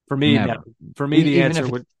 For me, never. For me, the answer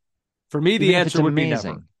would be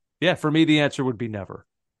never. Yeah, for me, the answer would be never.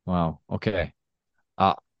 Wow. Okay.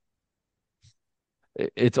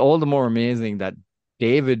 It's all the more amazing that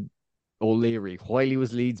David O'Leary, while he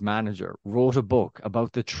was Leeds manager, wrote a book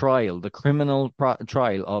about the criminal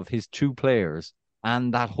trial of his two players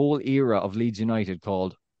and that whole era of Leeds United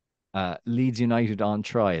called Leeds United on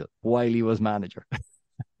Trial while he was manager.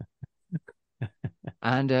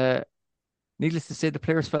 And needless to say, the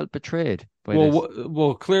players felt betrayed.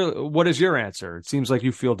 Well, clearly, what is your answer? It seems like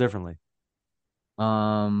you feel differently.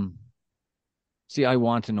 See, I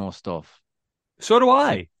want to know stuff. So do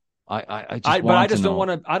I. I don't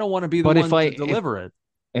want to be the one to deliver it.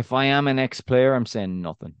 If I am an ex-player, I'm saying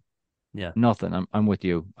nothing. Yeah, nothing. I'm with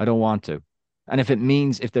you. I don't want to. And if it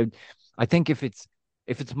means if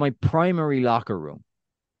it's my primary locker room.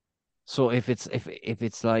 So if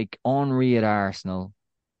it's like Henry at Arsenal,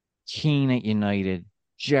 Keane at United,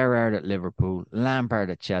 Gerrard at Liverpool, Lampard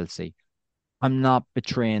at Chelsea, I'm not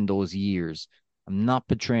betraying those years. I'm not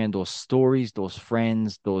betraying those stories, those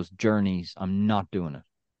friends, those journeys. I'm not doing it.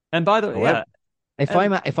 And by the way,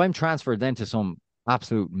 if I'm transferred then to some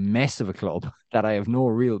absolute mess of a club that I have no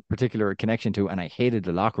real particular connection to, and I hated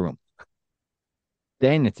the locker room,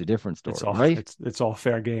 then it's a different story, right? It's all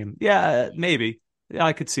fair game. Yeah, maybe. Yeah,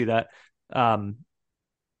 I could see that.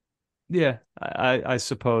 Yeah, I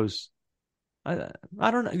suppose. I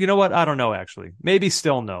don't know. You know what? I don't know, actually. Maybe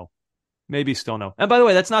still no. And by the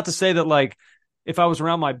way, that's not to say that if I was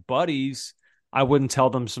around my buddies, I wouldn't tell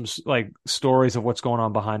them some stories of what's going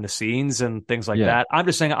on behind the scenes and things like that. I'm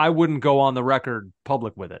just saying I wouldn't go on the record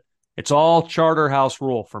public with it. It's all Charterhouse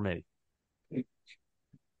rule for me.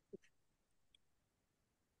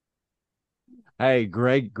 Hey,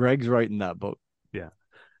 Greg's writing that book. Yeah.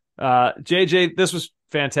 JJ, this was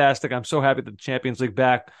fantastic. I'm so happy that the Champions League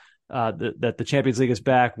back. That the Champions League is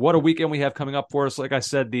back. What a weekend we have coming up for us. Like I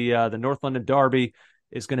said, the North London Derby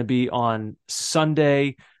is going to be on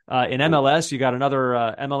Sunday. In MLS, you got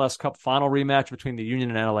another MLS Cup final rematch between the Union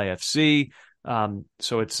and LAFC.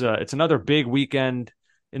 So it's another big weekend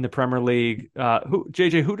in the Premier League. Who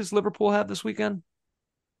does Liverpool have this weekend?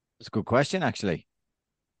 It's a good question, actually.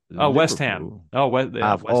 West Ham. West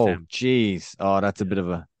Ham. Geez. Oh, that's a bit of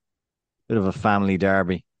a family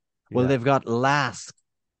derby. Well, they've got last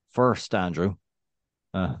first, Andrew.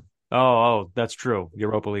 That's true.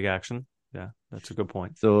 Europa League action. Yeah, that's a good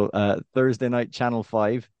point. So Thursday night, Channel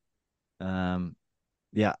 5. And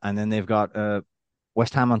then they've got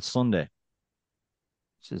West Ham on Sunday,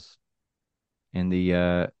 which is in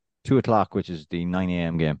the 2:00, which is the 9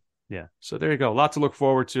 a.m. game. Yeah, so there you go. Lots to look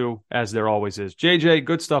forward to, as there always is. JJ,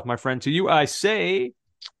 good stuff, my friend. To you, I say...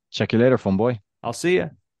 Check you later, fun boy. I'll see you.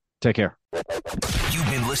 Take care. You've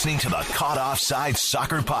been listening to the Caught Offside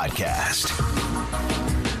Soccer Podcast.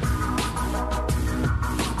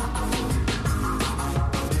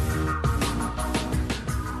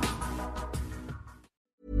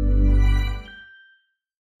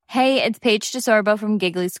 Hey, it's Paige DeSorbo from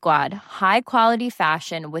Giggly Squad. High quality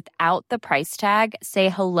fashion without the price tag. Say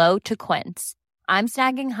hello to Quince. I'm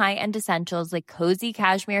snagging high-end essentials like cozy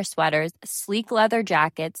cashmere sweaters, sleek leather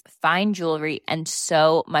jackets, fine jewelry, and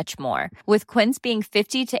so much more. With Quince being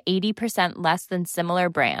 50 to 80% less than similar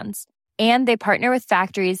brands. And they partner with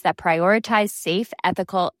factories that prioritize safe,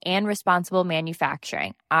 ethical, and responsible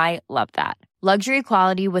manufacturing. I love that. Luxury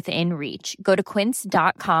quality within reach. Go to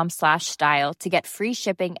quince.com/style to get free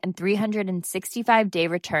shipping and 365-day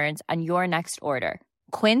returns on your next order.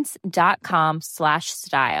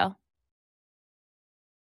 Quince.com/style.